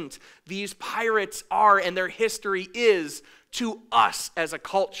important these pirates are and their history is to us as a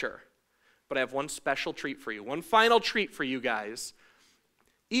culture. But I have one special treat for you, one final treat for you guys.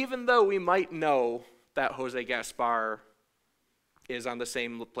 Even though we might know that Jose Gaspar is on the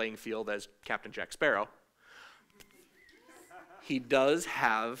same playing field as Captain Jack Sparrow. He does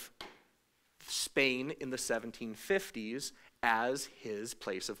have Spain in the 1750s as his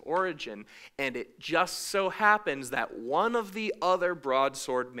place of origin. And it just so happens that one of the other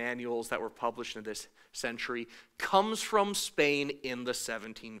broadsword manuals that were published in this century comes from Spain in the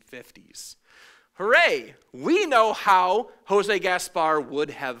 1750s. Hooray! We know how Jose Gaspar would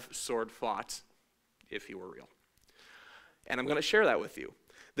have sword fought if he were real. And I'm going to share that with you.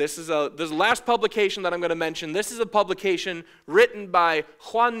 This is the last publication that I'm going to mention. This is a publication written by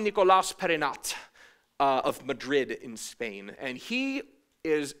Juan Nicolás Perinat of Madrid in Spain. And he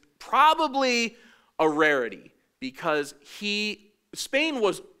is probably a rarity because Spain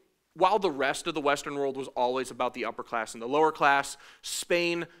was, while the rest of the Western world was always about the upper class and the lower class,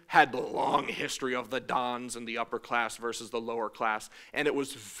 Spain had the long history of the dons and the upper class versus the lower class. And it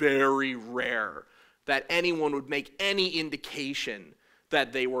was very rare that anyone would make any indication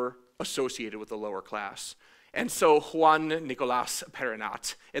that they were associated with the lower class. And so Juan Nicolás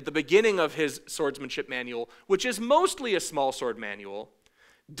Perinat, at the beginning of his swordsmanship manual, which is mostly a small sword manual,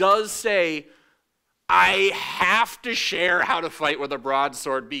 does say, I have to share how to fight with a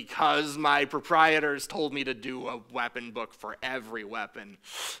broadsword because my proprietors told me to do a weapon book for every weapon.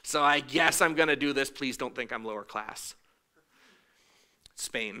 So I guess I'm going to do this. Please don't think I'm lower class.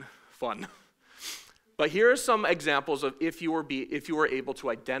 Spain, fun. But here are some examples of if you were able to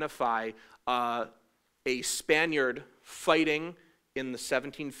identify a Spaniard fighting in the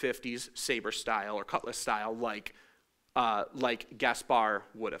 1750s saber style or cutlass style like Gaspar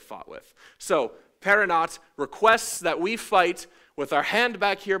would have fought with. So Perinat requests that we fight with our hand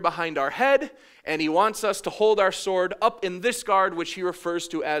back here behind our head, and he wants us to hold our sword up in this guard, which he refers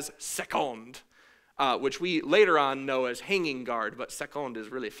to as second, which we later on know as hanging guard, but second is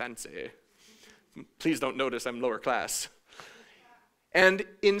really fancy. Please don't notice I'm lower class. And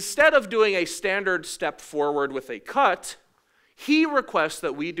instead of doing a standard step forward with a cut, he requests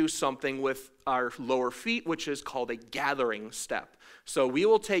that we do something with our lower feet, which is called a gathering step. So we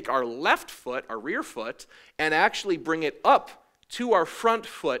will take our left foot, our rear foot, and actually bring it up to our front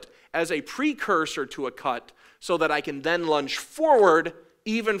foot as a precursor to a cut so that I can then lunge forward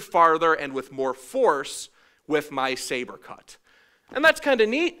even farther and with more force with my saber cut. And that's kind of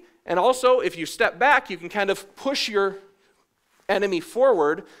neat. And also, if you step back, you can kind of push your enemy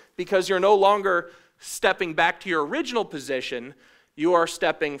forward because you're no longer stepping back to your original position. You are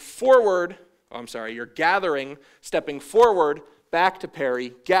stepping forward, you're gathering, stepping forward, back to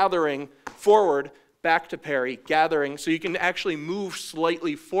parry, gathering, forward, back to parry, gathering, so you can actually move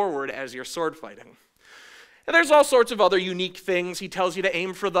slightly forward as you're sword fighting. And there's all sorts of other unique things. He tells you to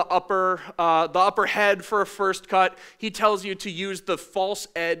aim for the upper head for a first cut. He tells you to use the false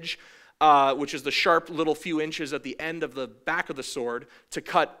edge, which is the sharp little few inches at the end of the back of the sword, to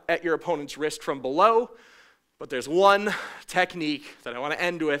cut at your opponent's wrist from below. But there's one technique that I want to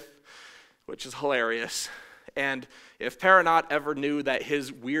end with, which is hilarious. And if Perinat ever knew that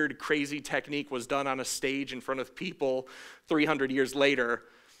his weird, crazy technique was done on a stage in front of people 300 years later,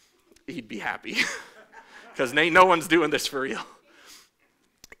 he'd be happy. Because no one's doing this for real.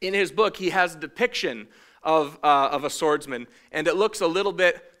 In his book, he has a depiction of a swordsman, and it looks a little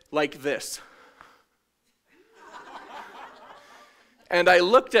bit like this. And I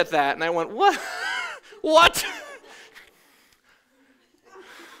looked at that, and I went, what? What?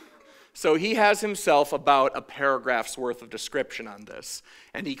 So he has himself about a paragraph's worth of description on this,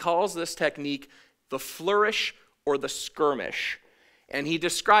 and he calls this technique the flourish or the skirmish. And he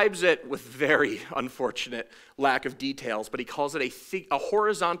describes it with very unfortunate lack of details, but he calls it a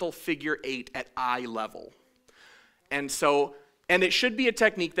horizontal figure 8 at eye level. And it should be a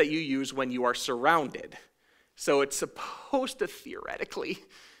technique that you use when you are surrounded. So it's supposed to theoretically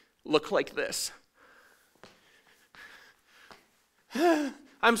look like this.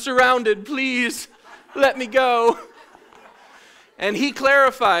 I'm surrounded, please, let me go. And he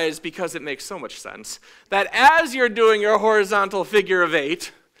clarifies, because it makes so much sense, that as you're doing your horizontal figure of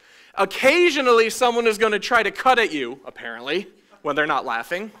 8, occasionally someone is going to try to cut at you, apparently, when they're not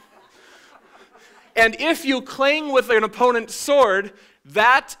laughing. And if you cling with an opponent's sword,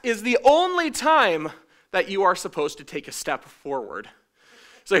 that is the only time that you are supposed to take a step forward.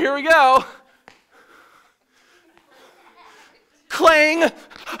 So here we go. Clang.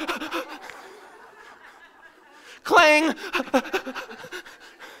 Clang!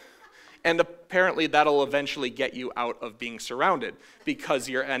 And apparently that'll eventually get you out of being surrounded because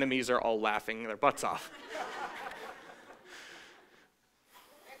your enemies are all laughing their butts off.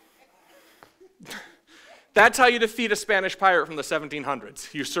 That's how you defeat a Spanish pirate from the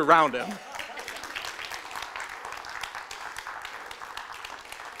 1700s. You surround him.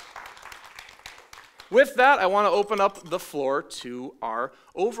 with that, I want to open up the floor to our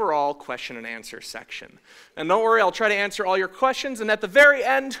overall question and answer section. And don't worry, I'll try to answer all your questions, and at the very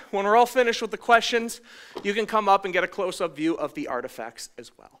end, when we're all finished with the questions, you can come up and get a close-up view of the artifacts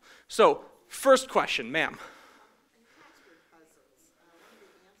as well. So, first question, ma'am.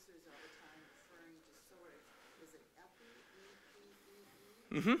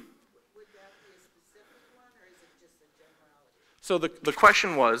 Mm-hmm. Would that be a specific one, or is it just a generality? So the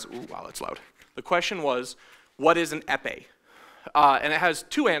question was, ooh, wow, that's loud. The question was, what is an épée? And it has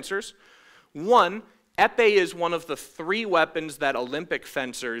two answers. One, épée is one of the 3 weapons that Olympic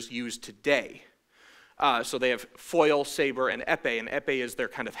fencers use today. So they have foil, saber, and épée is their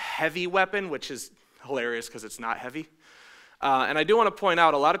kind of heavy weapon, which is hilarious because it's not heavy. And I do want to point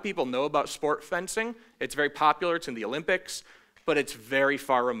out, a lot of people know about sport fencing. It's very popular, it's in the Olympics, but it's very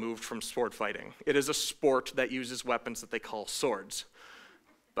far removed from sword fighting. It is a sport that uses weapons that they call swords,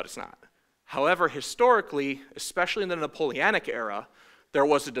 but it's not. However, historically, especially in the Napoleonic era, there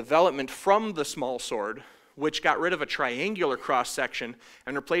was a development from the small sword, which got rid of a triangular cross-section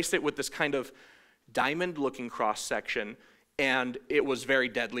and replaced it with this kind of diamond-looking cross-section, and it was very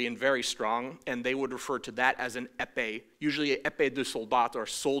deadly and very strong, and they would refer to that as an épée. Usually épée de soldat, or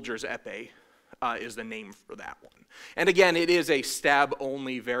soldier's épée, is the name for that one. And again, it is a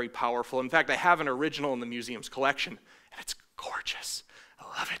stab-only, very powerful. In fact, I have an original in the museum's collection, and it's gorgeous.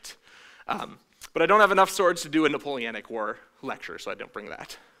 I love it. But I don't have enough swords to do a Napoleonic War lecture, so I don't bring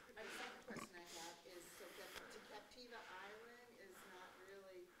that. The second question I have is, so Captiva Island is not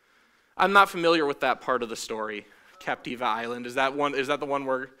really... I'm not familiar with that part of the story. Captiva Island, is that the one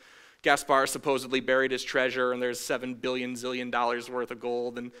where Gaspar supposedly buried his treasure and there's $7 billion worth of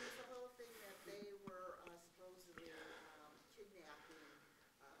gold? And The whole thing that they were supposedly kidnapping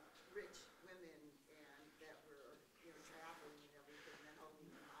rich women and that were traveling and everything and holding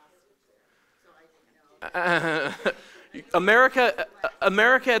them hostage there. So I didn't know.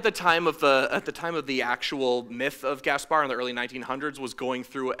 America at the time of the actual myth of Gaspar in the early 1900s was going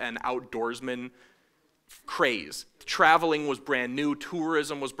through an outdoorsman craze. Traveling was brand new,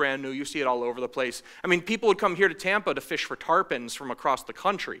 tourism was brand new, you see it all over the place. I mean, people would come here to Tampa to fish for tarpons from across the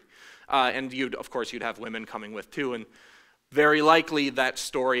country. And of course, you'd have women coming with too, and very likely that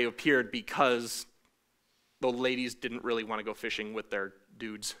story appeared because the ladies didn't really want to go fishing with their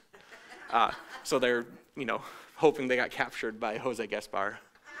dudes. So they're, hoping they got captured by Jose Gaspar.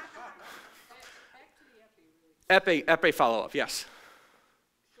 Épée follow-up, yes.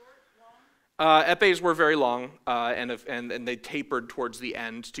 Épées were very long, and they tapered towards the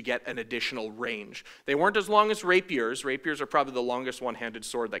end to get an additional range. They weren't as long as rapiers. Rapiers are probably the longest one-handed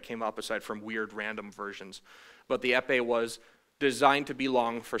sword that came up aside from weird random versions. But the épée was designed to be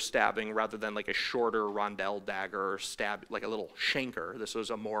long for stabbing rather than like a shorter rondelle dagger or stab, like a little shanker. This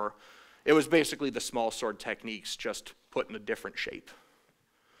was it was basically the small sword techniques just put in a different shape.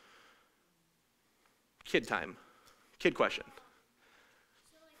 Kid time. Kid question.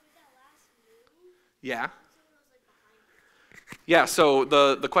 Yeah. Yeah, so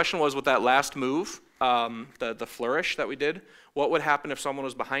the question was with that last move, the flourish that we did, what would happen if someone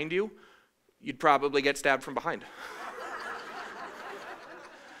was behind you? You'd probably get stabbed from behind.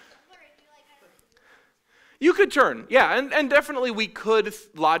 You could turn, yeah, and definitely we could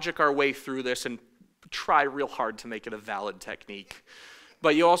logic our way through this and try real hard to make it a valid technique.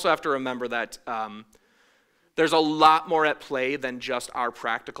 But you also have to remember that there's a lot more at play than just our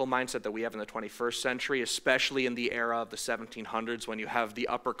practical mindset that we have in the 21st century, especially in the era of the 1700s when you have the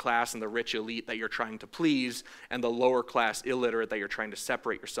upper class and the rich elite that you're trying to please and the lower class illiterate that you're trying to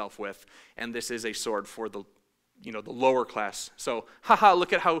separate yourself with. And this is a sword for the the lower class. So, haha,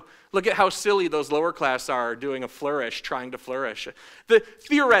 look at how silly those lower class are doing a flourish, trying to flourish.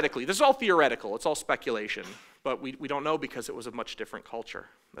 Theoretically, this is all theoretical, it's all speculation, but we don't know because it was a much different culture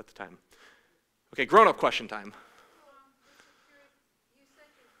at the time. Okay, grown-up question time. You said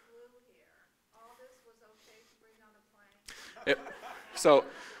you flew here. All this was okay to bring on a plane? So,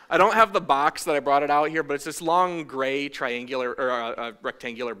 I don't have the box that I brought it out here, but it's this long gray triangular or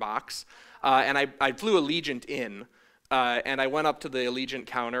rectangular box. And I flew Allegiant in, and I went up to the Allegiant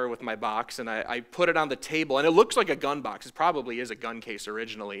counter with my box, and I put it on the table, and it looks like a gun box. It probably is a gun case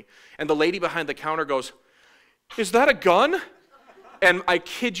originally. And the lady behind the counter goes, "Is that a gun?" And I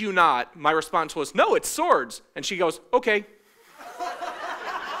kid you not, my response was, "No, it's swords." And she goes, "Okay."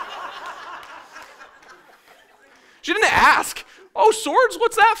 She didn't ask, "Oh, swords?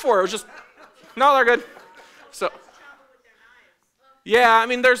 What's that for?" It was just, "No, they're good." So, yeah, I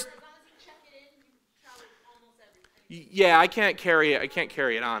mean, there's... Yeah, I can't carry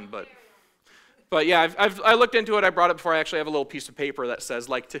it on, but But yeah, I looked into it. I brought it before. I actually have a little piece of paper that says,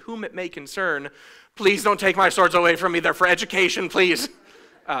 like, to whom it may concern, please don't take my swords away from me. They're for education, please.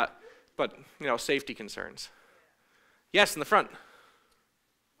 But, you know, safety concerns. Yes, in the front.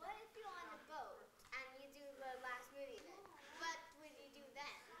 What if you're on a boat and you do the last movie then? What would you do then?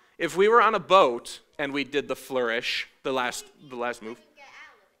 If we were on a boat and we did the flourish, the last move, Get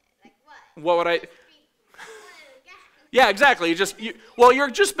out of it. Like what? what would I... Yeah, exactly. You're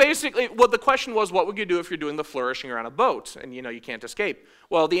just basically, well, the question was, what would you do if you're doing the flourishing or on a boat and you know you can't escape?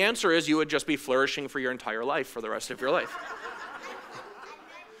 Well, the answer is you would just be flourishing for your entire life, for the rest of your life.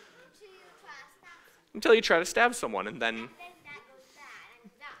 Until you try to stab someone, and then... Then that goes bad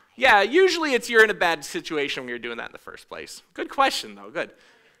and die. Yeah, usually it's you're in a bad situation when you're doing that in the first place. Good question, though. Good.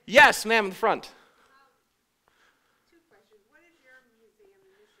 Yes, ma'am, in the front. Two questions. What is your museum in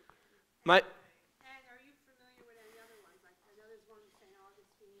Michigan? My... And are you familiar with any other ones? Like, I know there's one in St.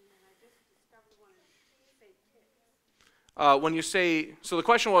 Augustine, and I just discovered one in St. Kitts. When you say, so the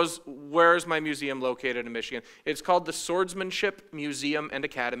question was, where is my museum located in Michigan? It's called the Swordsmanship Museum and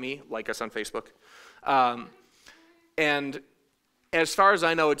Academy. Like us on Facebook. And as far as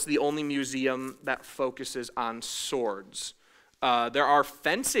I know, it's the only museum that focuses on swords. There are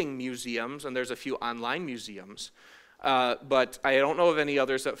fencing museums, and there's a few online museums. But I don't know of any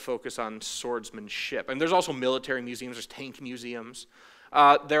others that focus on swordsmanship. And there's also military museums, there's tank museums.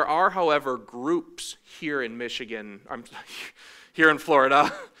 There are, however, groups here in Michigan, here in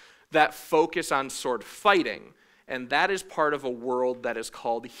Florida, that focus on sword fighting. And that is part of a world that is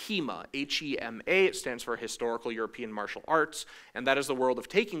called HEMA, H-E-M-A. It stands for Historical European Martial Arts. And that is the world of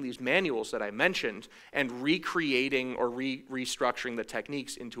taking these manuals that I mentioned and recreating or restructuring the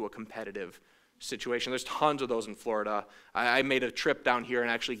techniques into a competitive situation. There's tons of those in Florida. I made a trip down here and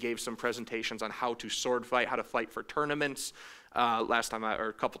actually gave some presentations on how to sword fight, how to fight for tournaments last time, or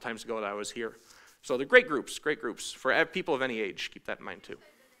a couple times ago that I was here. So they're great groups for people of any age. Keep that in mind too.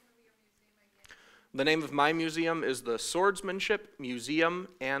 The name of my museum is the Swordsmanship Museum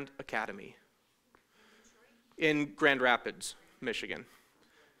and Academy in Grand Rapids, Michigan.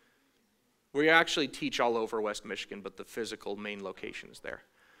 We actually teach all over West Michigan, but the physical main location is there.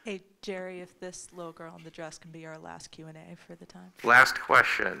 Hey, Jerry, if this little girl in the dress can be our last Q&A for the time. Last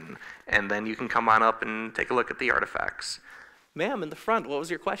question, and then you can come on up and take a look at the artifacts. Ma'am, in the front, what was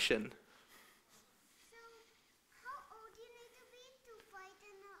your question?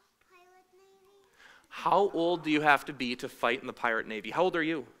 How old do you have to be to fight in the pirate navy? How old are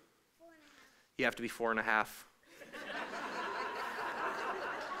you? 4.5. You have to be 4.5.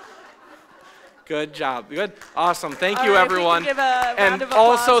 Good job. Good. Awesome. Thank you, everyone. Give a round And of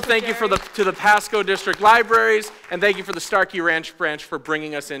applause also for thank you Jerry. to the Pasco District Libraries, and thank you for the Starkey Ranch branch for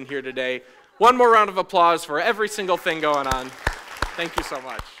bringing us in here today. One more round of applause for every single thing going on. Thank you so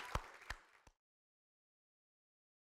much.